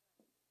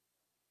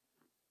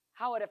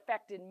 How it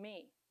affected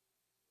me.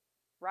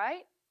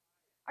 Right?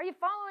 Are you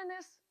following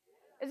this?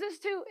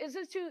 Is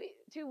this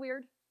too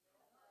weird?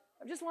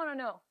 I just want to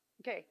know.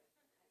 Okay.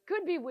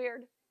 Could be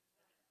weird.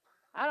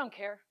 I don't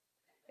care.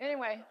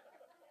 Anyway.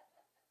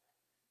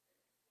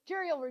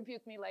 Jerry will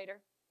rebuke me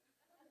later.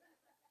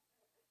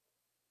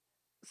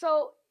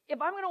 So,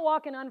 if I'm going to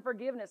walk in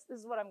unforgiveness, this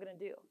is what I'm going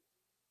to do.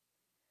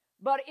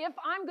 But if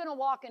I'm going to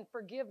walk in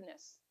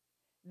forgiveness,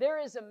 there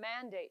is a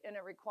mandate and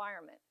a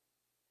requirement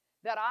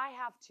that I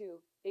have to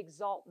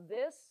exalt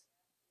this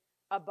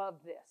above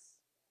this.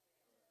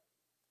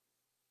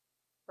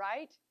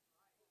 Right?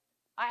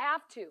 I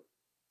have to.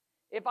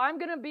 If I'm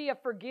going to be a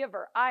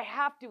forgiver, I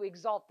have to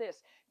exalt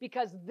this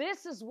because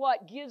this is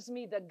what gives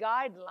me the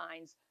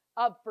guidelines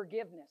of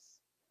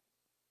forgiveness.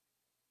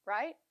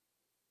 Right?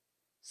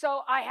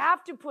 So I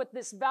have to put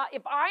this value.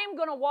 If I am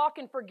going to walk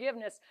in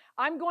forgiveness,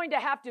 I'm going to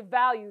have to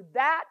value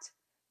that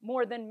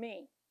more than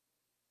me.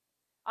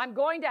 I'm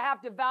going to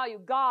have to value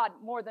God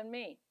more than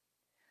me.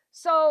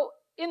 So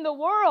in the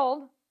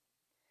world,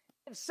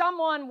 if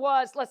someone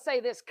was, let's say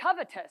this,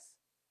 covetous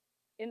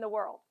in the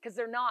world, because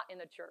they're not in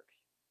the church.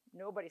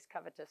 Nobody's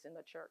covetous in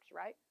the church,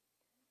 right?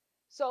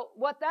 So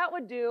what that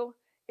would do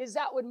is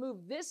that would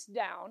move this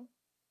down,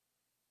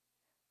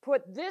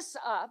 put this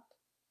up,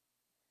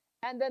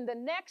 and then the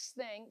next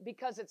thing,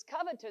 because it's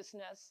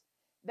covetousness,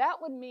 that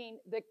would mean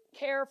the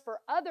care for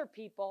other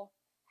people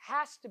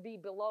has to be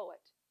below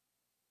it.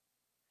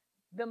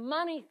 The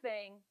money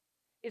thing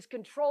is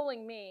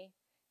controlling me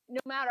no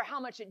matter how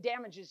much it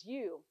damages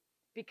you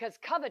because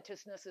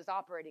covetousness is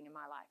operating in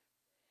my life.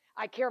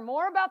 I care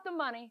more about the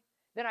money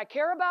than I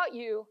care about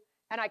you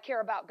and I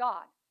care about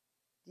God.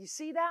 Do you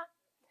see that?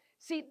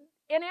 See,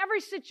 in every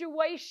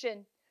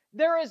situation,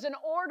 there is an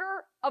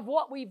order of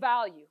what we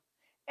value.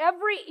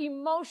 Every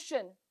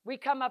emotion we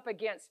come up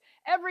against,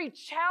 every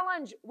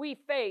challenge we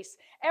face,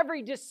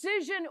 every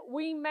decision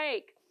we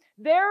make,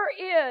 there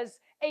is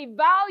a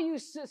value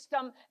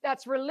system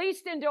that's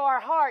released into our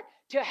heart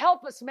to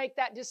help us make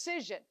that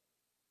decision.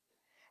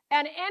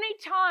 And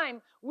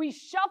anytime we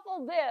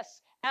shuffle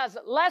this as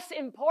less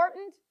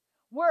important,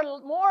 we're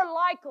more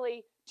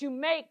likely to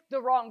make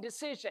the wrong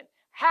decision,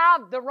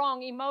 have the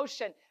wrong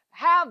emotion,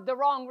 have the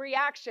wrong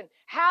reaction,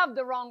 have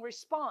the wrong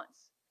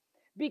response.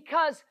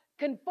 Because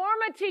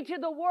conformity to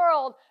the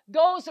world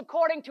goes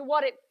according to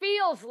what it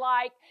feels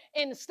like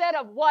instead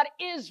of what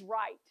is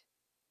right.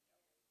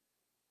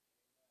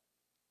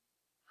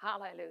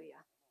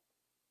 Hallelujah.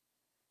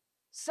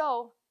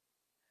 So,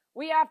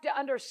 we have to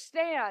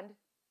understand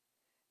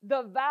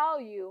the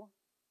value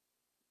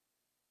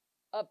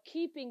of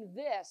keeping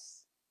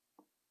this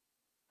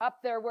up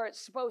there where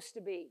it's supposed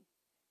to be.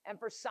 And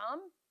for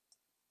some,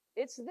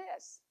 it's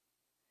this.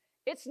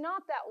 It's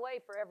not that way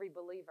for every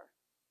believer.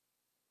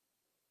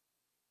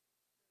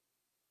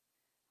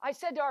 I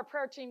said to our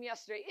prayer team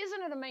yesterday,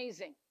 isn't it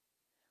amazing?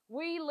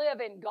 We live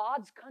in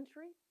God's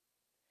country,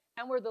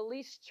 and we're the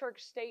least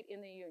church state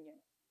in the union.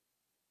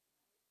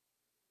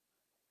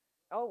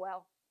 Oh,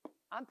 well,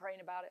 I'm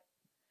praying about it.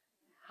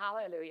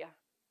 Hallelujah.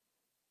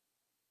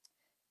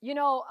 You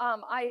know,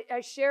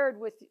 I shared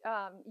with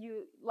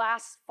you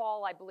last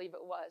fall, I believe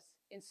it was,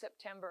 in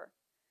September,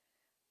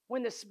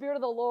 when the Spirit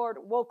of the Lord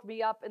woke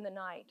me up in the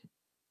night.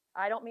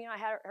 I don't mean I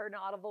heard an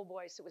audible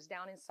voice. It was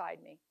down inside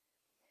me.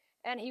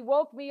 And he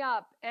woke me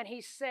up and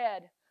he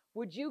said,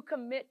 would you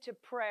commit to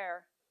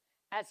prayer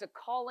as a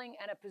calling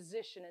and a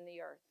position in the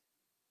earth?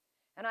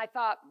 And I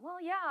thought,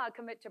 well, yeah, I'll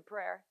commit to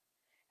prayer.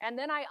 And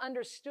then I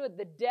understood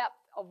the depth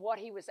of what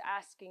he was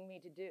asking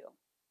me to do.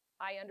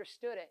 I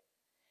understood it.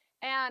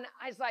 And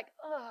I was like,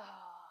 oh,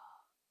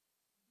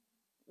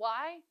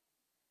 why?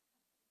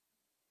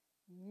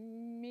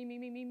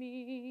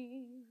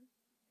 Me.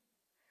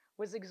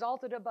 Was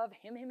exalted above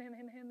him.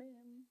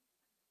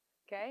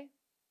 Okay?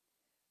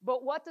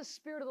 But what the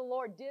Spirit of the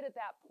Lord did at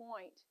that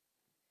point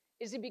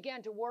is he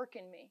began to work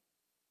in me.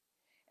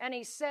 And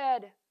he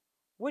said,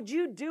 would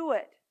you do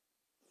it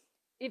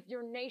if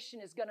your nation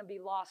is going to be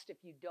lost if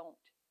you don't?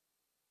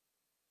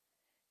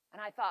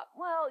 And I thought,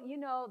 well, you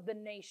know, the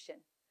nation.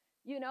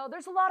 You know,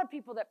 there's a lot of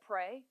people that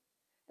pray, and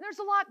there's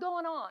a lot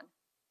going on.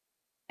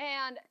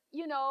 And,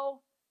 you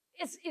know,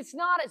 it's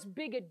not as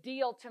big a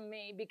deal to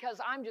me because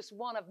I'm just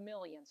one of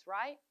millions,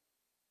 right?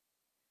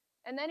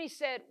 And then he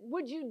said,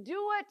 would you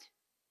do it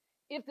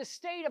if the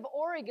state of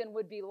Oregon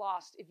would be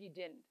lost if you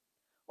didn't?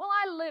 Well,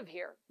 I live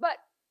here, but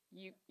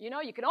you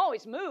know, you can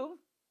always move,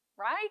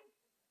 right?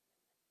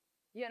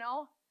 You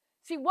know,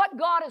 see what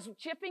God is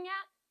chipping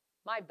at?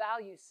 My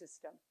value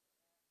system.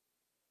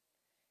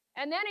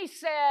 And then he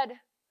said,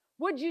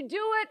 would you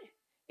do it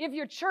if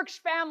your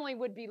church family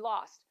would be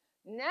lost?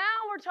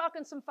 Now we're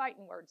talking some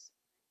fighting words.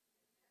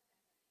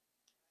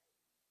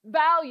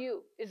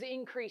 Value is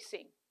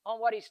increasing on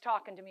what he's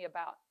talking to me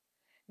about.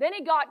 Then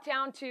he got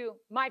down to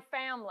my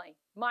family,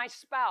 my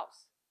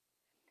spouse.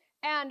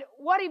 And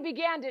what he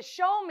began to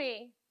show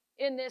me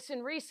in this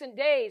in recent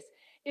days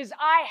is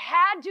I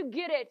had to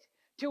get it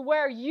to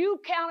where you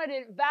counted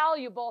it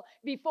valuable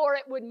before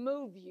it would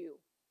move you.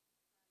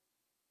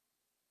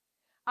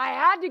 I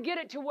had to get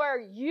it to where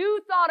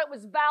you thought it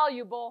was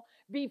valuable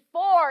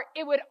before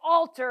it would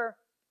alter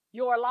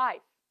your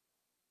life.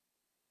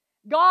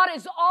 God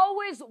is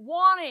always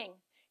wanting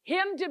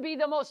him to be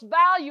the most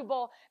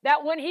valuable,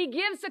 that when he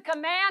gives a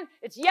command,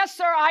 it's yes,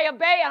 sir, I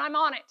obey, and I'm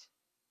on it.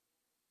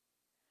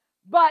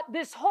 But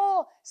this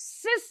whole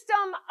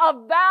system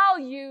of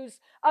values,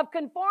 of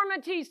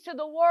conformities to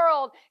the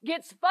world,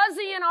 gets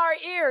fuzzy in our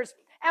ears,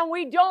 and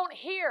we don't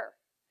hear.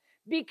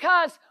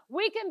 Because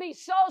we can be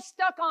so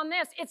stuck on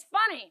this. It's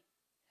funny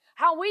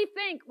how we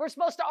think we're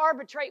supposed to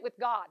arbitrate with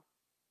God.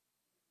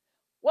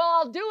 Well,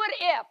 I'll do it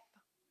if.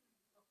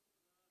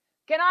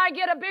 Can I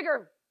get a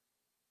bigger?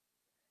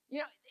 You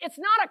know, it's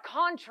not a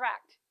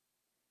contract.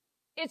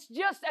 It's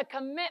just a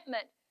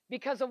commitment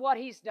because of what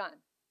he's done.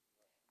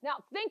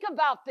 Now, think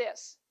about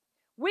this.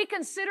 We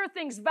consider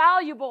things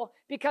valuable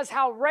because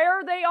how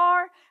rare they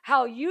are,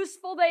 how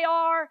useful they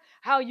are,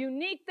 how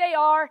unique they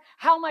are,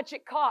 how much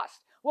it costs.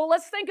 Well,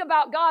 let's think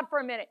about God for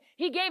a minute.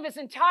 He gave his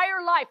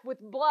entire life with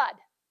blood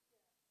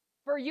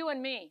for you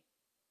and me.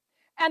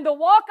 And the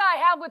walk I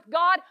have with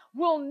God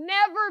will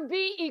never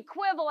be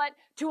equivalent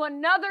to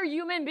another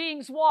human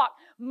being's walk.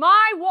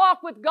 My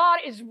walk with God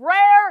is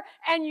rare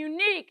and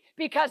unique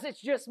because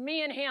it's just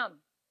me and him.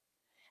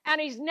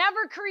 And he's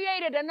never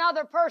created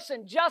another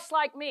person just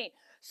like me.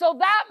 So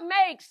that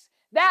makes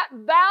that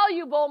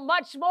valuable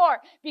much more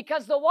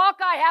because the walk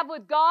I have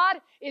with God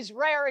is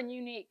rare and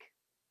unique.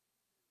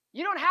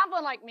 You don't have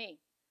one like me.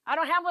 I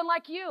don't have one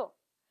like you.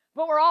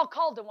 But we're all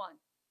called to one.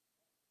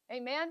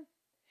 Amen?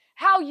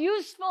 How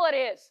useful it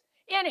is.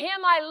 In him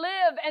I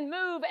live and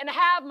move and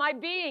have my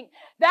being.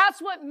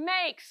 That's what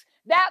makes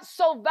that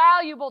so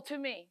valuable to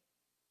me.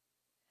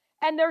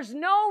 And there's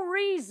no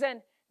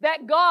reason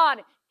that God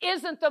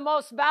isn't the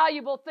most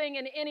valuable thing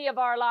in any of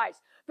our lives.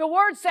 The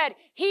word said,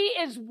 he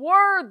is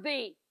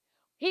worthy.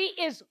 He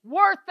is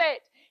worth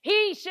it.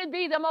 He should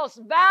be the most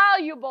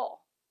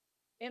valuable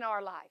in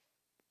our life.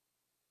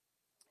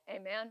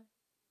 Amen.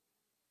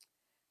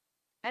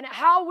 And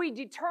how we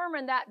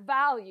determine that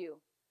value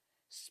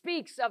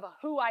speaks of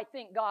who I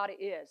think God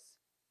is.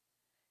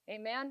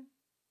 Amen?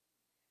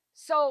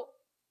 So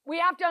we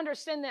have to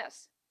understand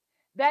this,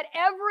 that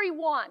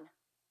everyone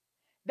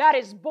that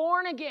is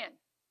born again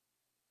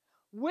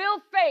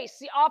will face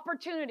the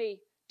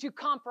opportunity to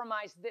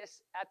compromise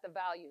this at the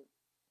value,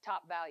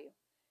 top value.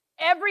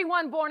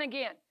 Everyone born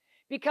again,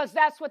 because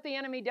that's what the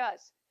enemy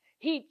does.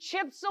 He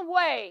chips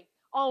away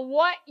on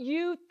what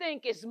you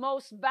think is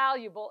most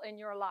valuable in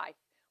your life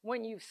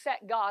when you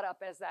set God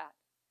up as that.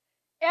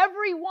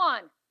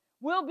 Everyone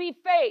will be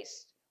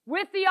faced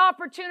with the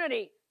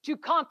opportunity to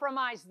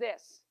compromise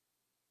this.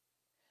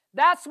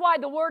 That's why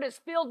the word is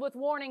filled with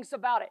warnings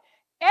about it.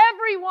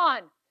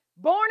 Everyone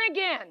born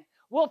again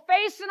will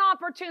face an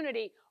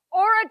opportunity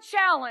or a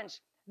challenge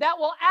that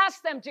will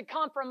ask them to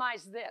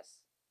compromise this.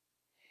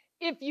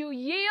 If you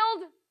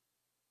yield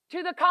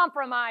to the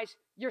compromise,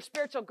 your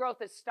spiritual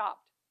growth is stopped.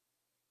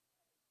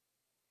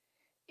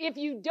 If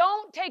you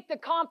don't take the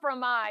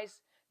compromise,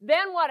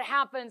 then what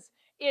happens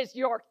is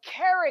your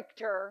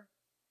character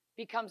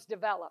becomes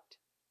developed.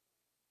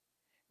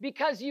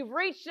 Because you've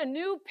reached a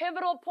new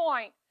pivotal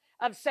point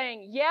of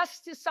saying yes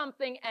to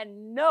something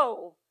and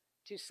no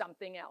to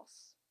something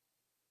else.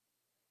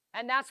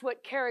 And that's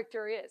what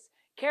character is.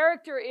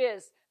 Character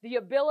is the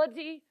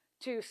ability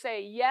to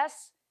say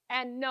yes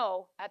and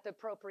no at the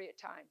appropriate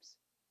times.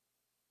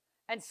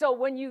 And so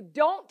when you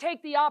don't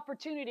take the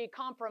opportunity to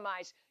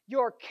compromise,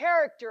 your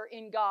character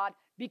in God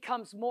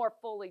becomes more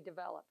fully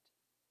developed.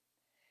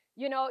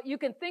 You know, you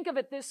can think of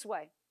it this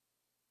way.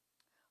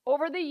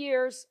 Over the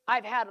years,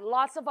 I've had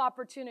lots of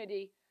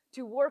opportunity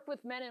to work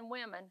with men and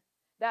women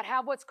that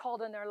have what's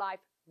called in their life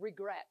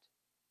regret.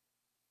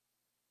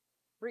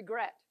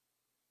 Regret.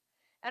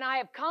 And I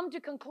have come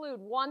to conclude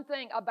one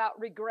thing about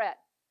regret.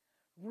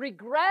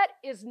 Regret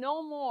is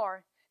no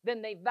more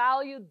than they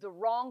valued the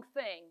wrong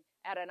thing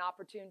at an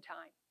opportune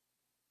time.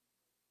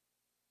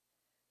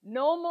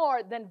 No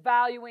more than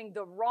valuing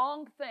the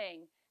wrong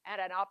thing at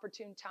an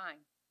opportune time.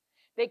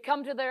 They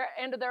come to their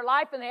end of their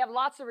life and they have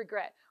lots of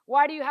regret.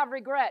 Why do you have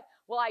regret?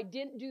 Well, I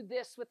didn't do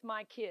this with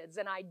my kids,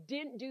 and I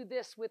didn't do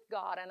this with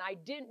God, and I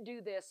didn't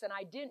do this, and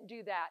I didn't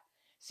do that.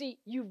 See,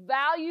 you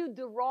valued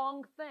the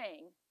wrong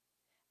thing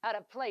at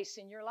a place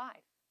in your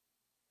life.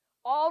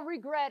 All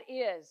regret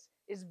is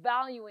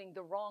valuing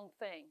the wrong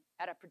thing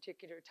at a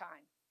particular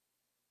time.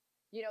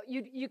 You know,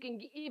 you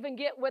can even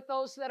get with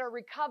those that are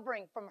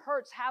recovering from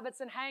hurts, habits,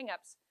 and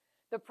hang-ups.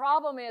 The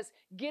problem is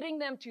getting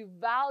them to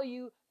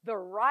value the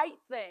right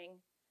thing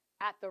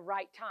at the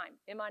right time.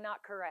 Am I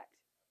not correct?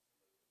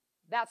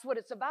 That's what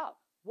it's about.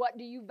 What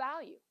do you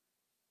value?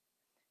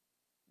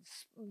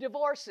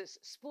 Divorces,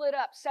 split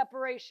up,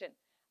 separation.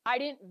 I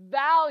didn't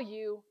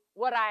value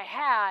what I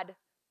had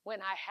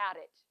when I had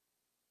it.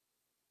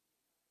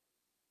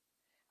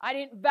 I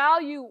didn't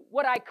value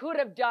what I could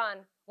have done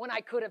when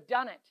I could have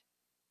done it.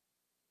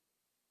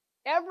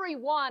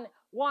 Everyone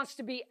wants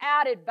to be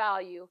added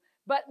value,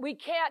 but we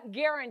can't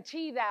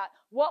guarantee that.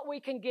 What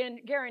we can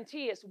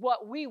guarantee is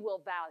what we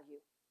will value.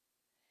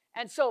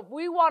 And so if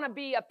we want to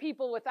be a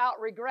people without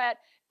regret,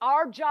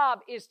 our job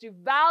is to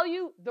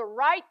value the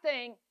right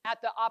thing at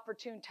the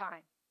opportune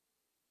time.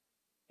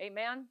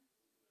 Amen?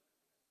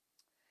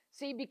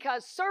 See,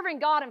 because serving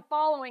God and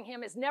following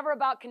Him is never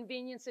about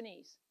convenience and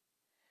ease.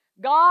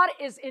 God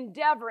is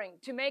endeavoring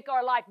to make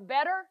our life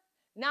better,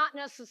 not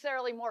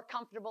necessarily more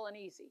comfortable and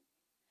easy.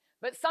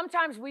 But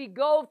sometimes we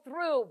go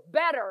through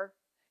better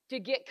to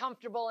get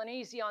comfortable and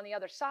easy on the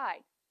other side.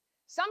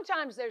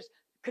 Sometimes there's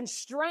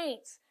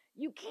constraints.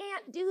 You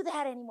can't do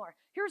that anymore.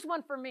 Here's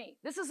one for me.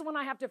 This is one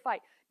I have to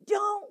fight.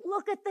 Don't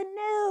look at the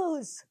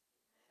news.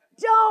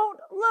 Don't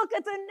look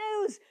at the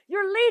news.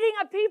 You're leading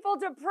a people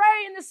to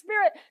pray in the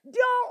Spirit.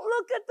 Don't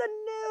look at the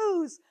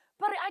news.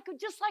 But I could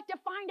just like to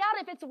find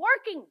out if it's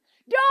working.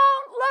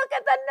 Don't look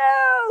at the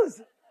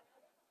news.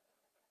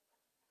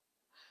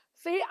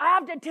 See, I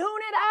have to tune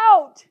it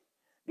out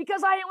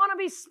because I want to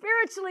be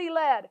spiritually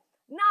led,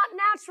 not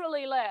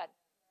naturally led.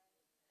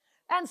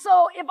 And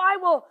so if I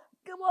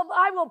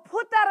will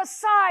put that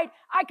aside,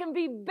 I can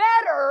be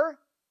better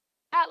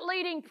at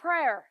leading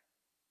prayer.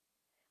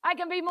 I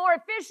can be more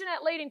efficient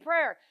at leading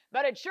prayer.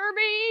 But it'd sure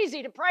be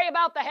easy to pray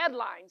about the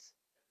headlines.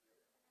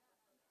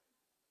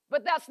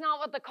 But that's not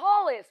what the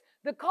call is.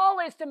 The call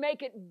is to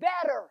make it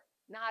better,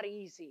 not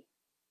easy.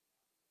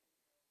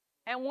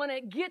 And when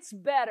it gets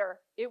better,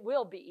 it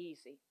will be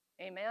easy.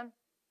 Amen?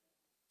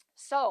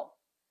 So,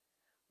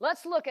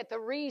 let's look at the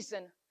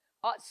reason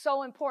it's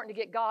so important to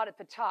get God at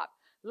the top.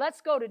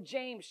 Let's go to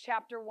James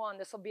chapter 1.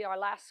 This will be our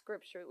last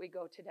scripture that we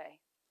go today.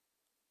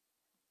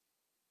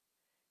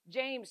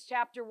 James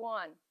chapter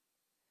 1,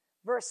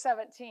 verse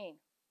 17.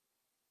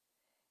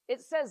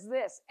 It says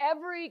this,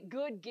 every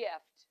good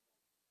gift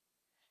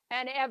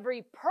and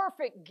every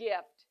perfect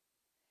gift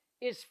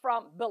is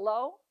from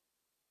below.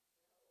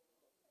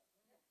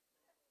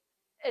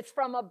 It's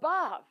from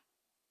above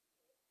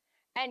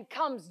and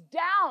comes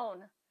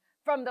down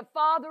from the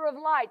Father of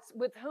lights,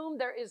 with whom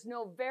there is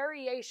no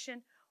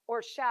variation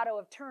or shadow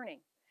of turning.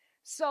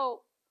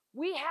 So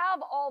we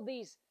have all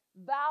these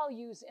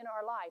values in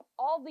our life,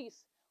 all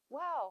these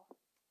Wow,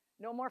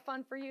 no more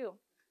fun for you.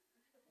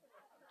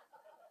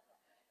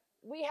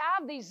 We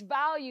have these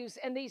values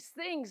and these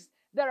things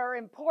that are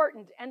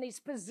important and these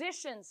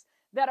positions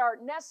that are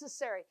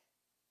necessary.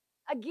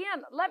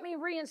 Again, let me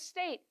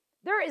reinstate,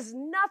 there is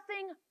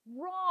nothing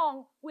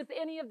wrong with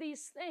any of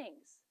these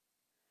things.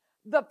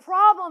 The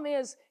problem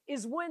is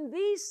when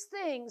these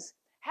things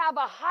have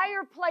a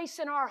higher place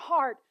in our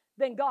heart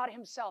than God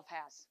himself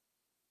has.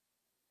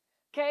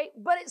 Okay?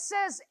 But it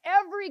says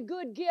every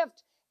good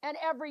gift and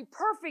every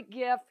perfect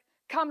gift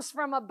comes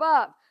from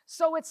above.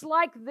 So it's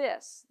like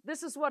this.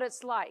 This is what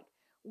it's like.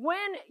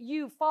 When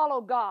you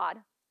follow God,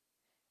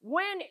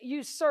 when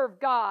you serve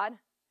God,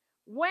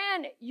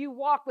 when you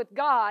walk with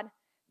God,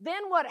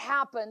 then what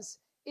happens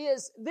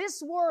is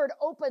this word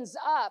opens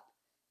up,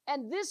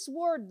 and this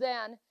word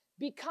then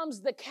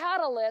becomes the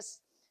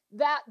catalyst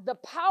that the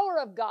power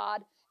of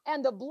God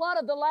and the blood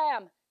of the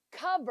Lamb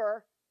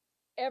cover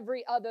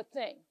every other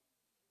thing.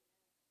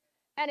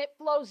 And it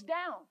flows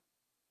down.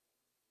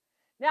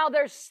 Now,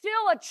 there's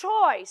still a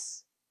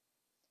choice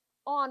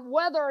on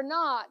whether or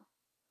not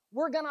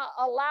we're going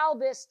to allow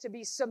this to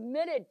be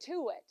submitted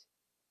to it.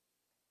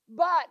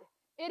 But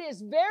it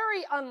is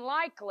very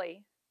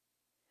unlikely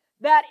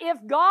that if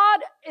God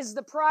is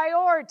the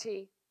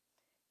priority,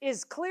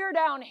 is clear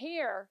down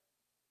here,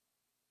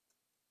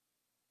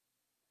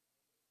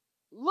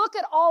 look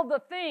at all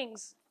the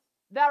things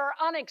that are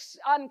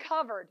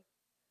uncovered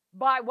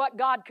by what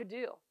God could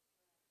do.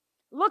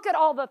 Look at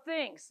all the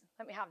things.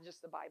 Let me have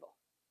just the Bible.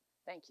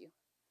 Thank you.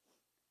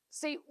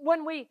 See,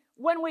 when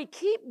we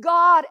keep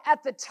God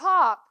at the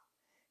top,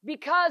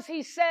 because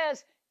he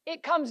says,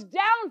 it comes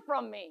down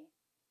from me.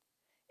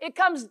 It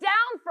comes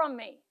down from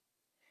me.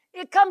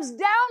 It comes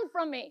down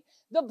from me.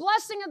 The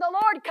blessing of the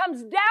Lord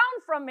comes down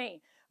from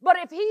me. But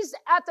if he's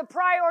at the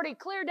priority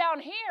clear down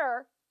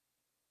here,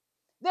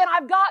 then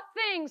I've got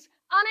things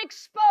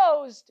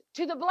unexposed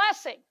to the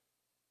blessing.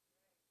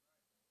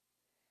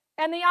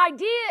 And the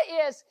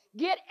idea is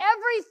get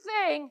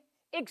everything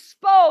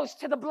exposed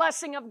to the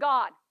blessing of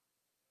God.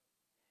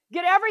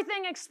 Get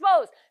everything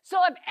exposed. So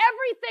if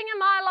everything in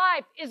my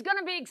life is going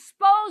to be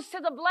exposed to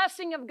the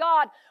blessing of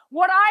God,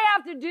 what I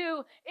have to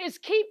do is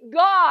keep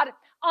God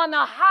on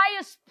the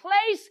highest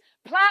place,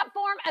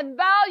 platform, and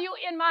value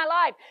in my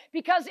life.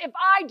 Because if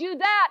I do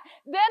that,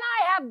 then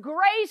I have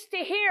grace to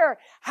hear,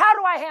 how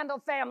do I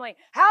handle family?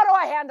 How do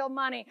I handle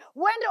money?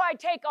 When do I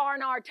take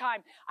R&R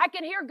time? I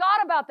can hear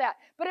God about that.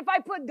 But if I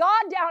put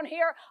God down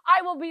here,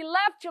 I will be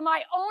left to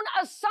my own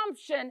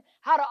assumption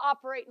how to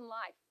operate in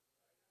life.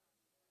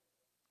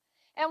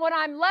 And when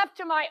I'm left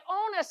to my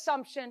own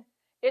assumption,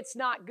 it's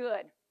not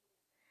good.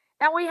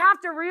 And we have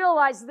to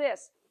realize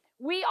this.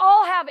 We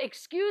all have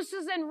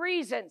excuses and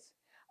reasons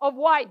of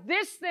why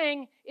this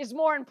thing is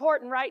more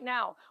important right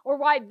now, or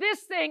why this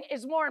thing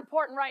is more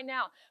important right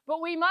now.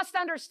 But we must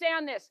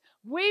understand this.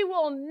 We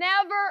will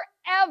never,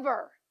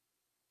 ever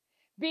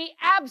be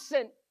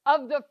absent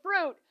of the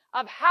fruit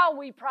of how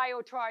we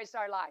prioritize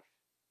our life.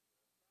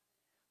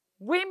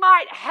 We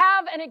might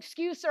have an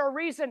excuse or a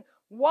reason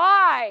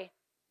why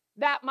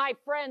that my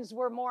friends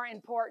were more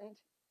important.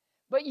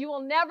 But you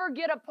will never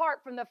get apart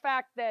from the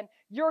fact that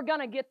you're going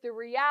to get the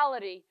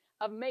reality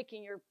of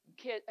making your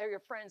kid or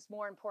your friends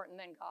more important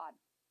than God.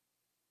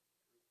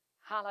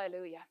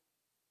 Hallelujah.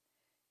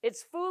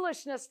 It's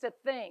foolishness to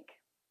think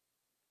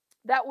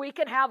that we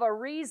can have a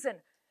reason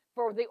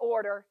for the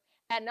order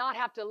and not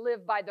have to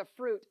live by the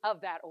fruit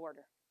of that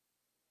order.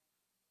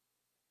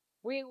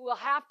 We will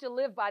have to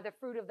live by the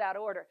fruit of that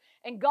order.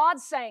 And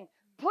God's saying,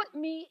 put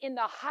me in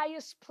the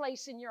highest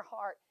place in your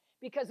heart.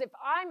 Because if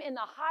I'm in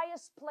the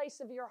highest place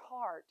of your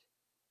heart,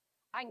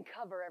 I can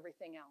cover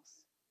everything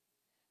else.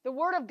 The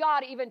Word of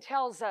God even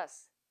tells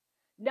us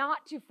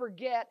not to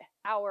forget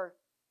our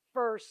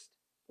first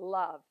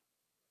love.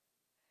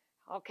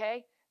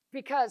 Okay?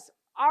 Because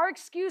our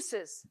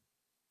excuses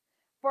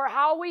for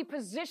how we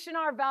position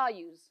our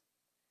values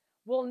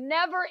will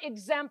never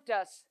exempt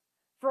us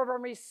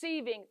from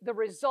receiving the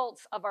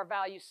results of our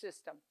value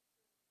system.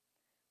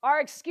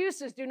 Our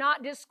excuses do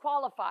not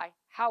disqualify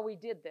how we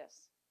did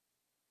this.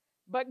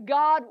 But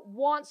God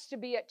wants to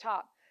be at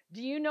top.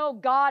 Do you know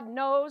God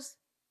knows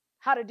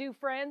how to do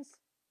friends?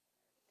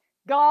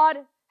 God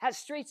has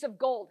streets of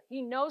gold.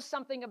 He knows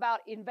something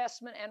about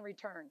investment and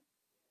return.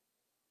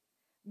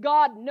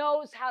 God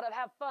knows how to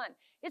have fun.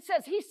 It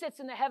says he sits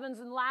in the heavens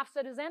and laughs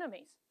at his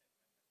enemies.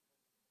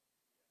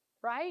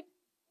 Right?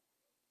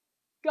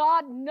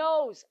 God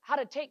knows how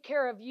to take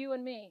care of you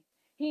and me.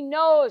 He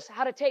knows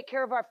how to take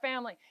care of our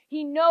family.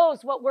 He knows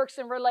what works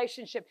in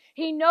relationship.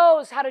 He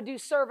knows how to do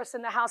service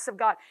in the house of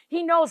God.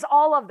 He knows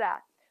all of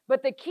that.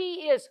 But the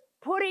key is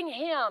putting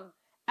him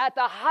at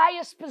the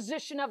highest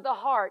position of the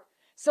heart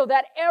so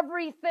that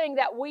everything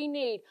that we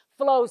need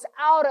flows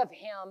out of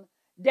him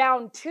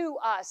down to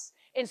us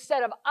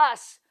instead of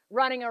us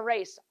running a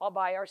race all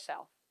by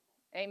ourselves.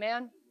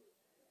 Amen?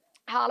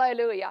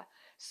 Hallelujah.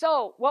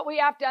 So what we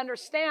have to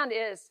understand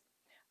is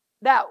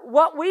that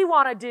what we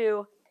want to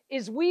do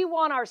is we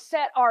want to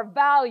set our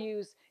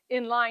values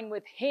in line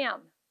with him.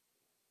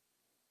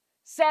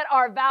 set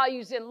our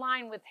values in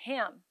line with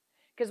him.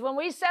 Because when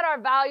we set our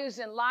values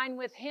in line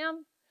with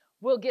him,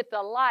 we'll get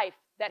the life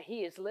that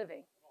he is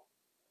living.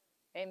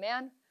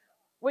 Amen?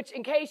 Which,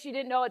 in case you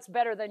didn't know, it's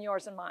better than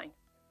yours and mine.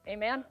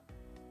 Amen?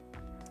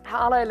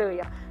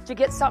 Hallelujah. Did you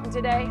get something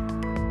today?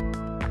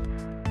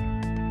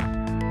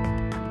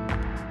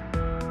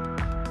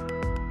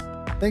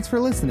 Thanks for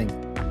listening.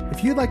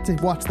 If you'd like to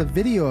watch the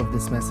video of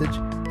this message,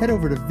 head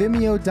over to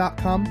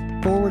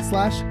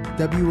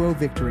vimeo.com/WO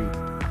Victory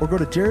or go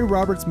to Jerry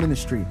Roberts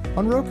Ministry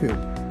on Roku.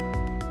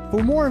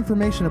 For more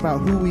information about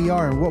who we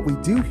are and what we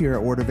do here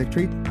at Word of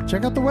Victory,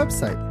 check out the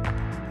website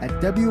at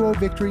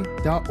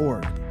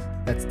wovictory.org.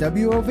 That's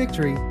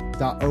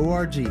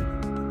wovictory.org.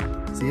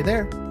 See you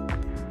there.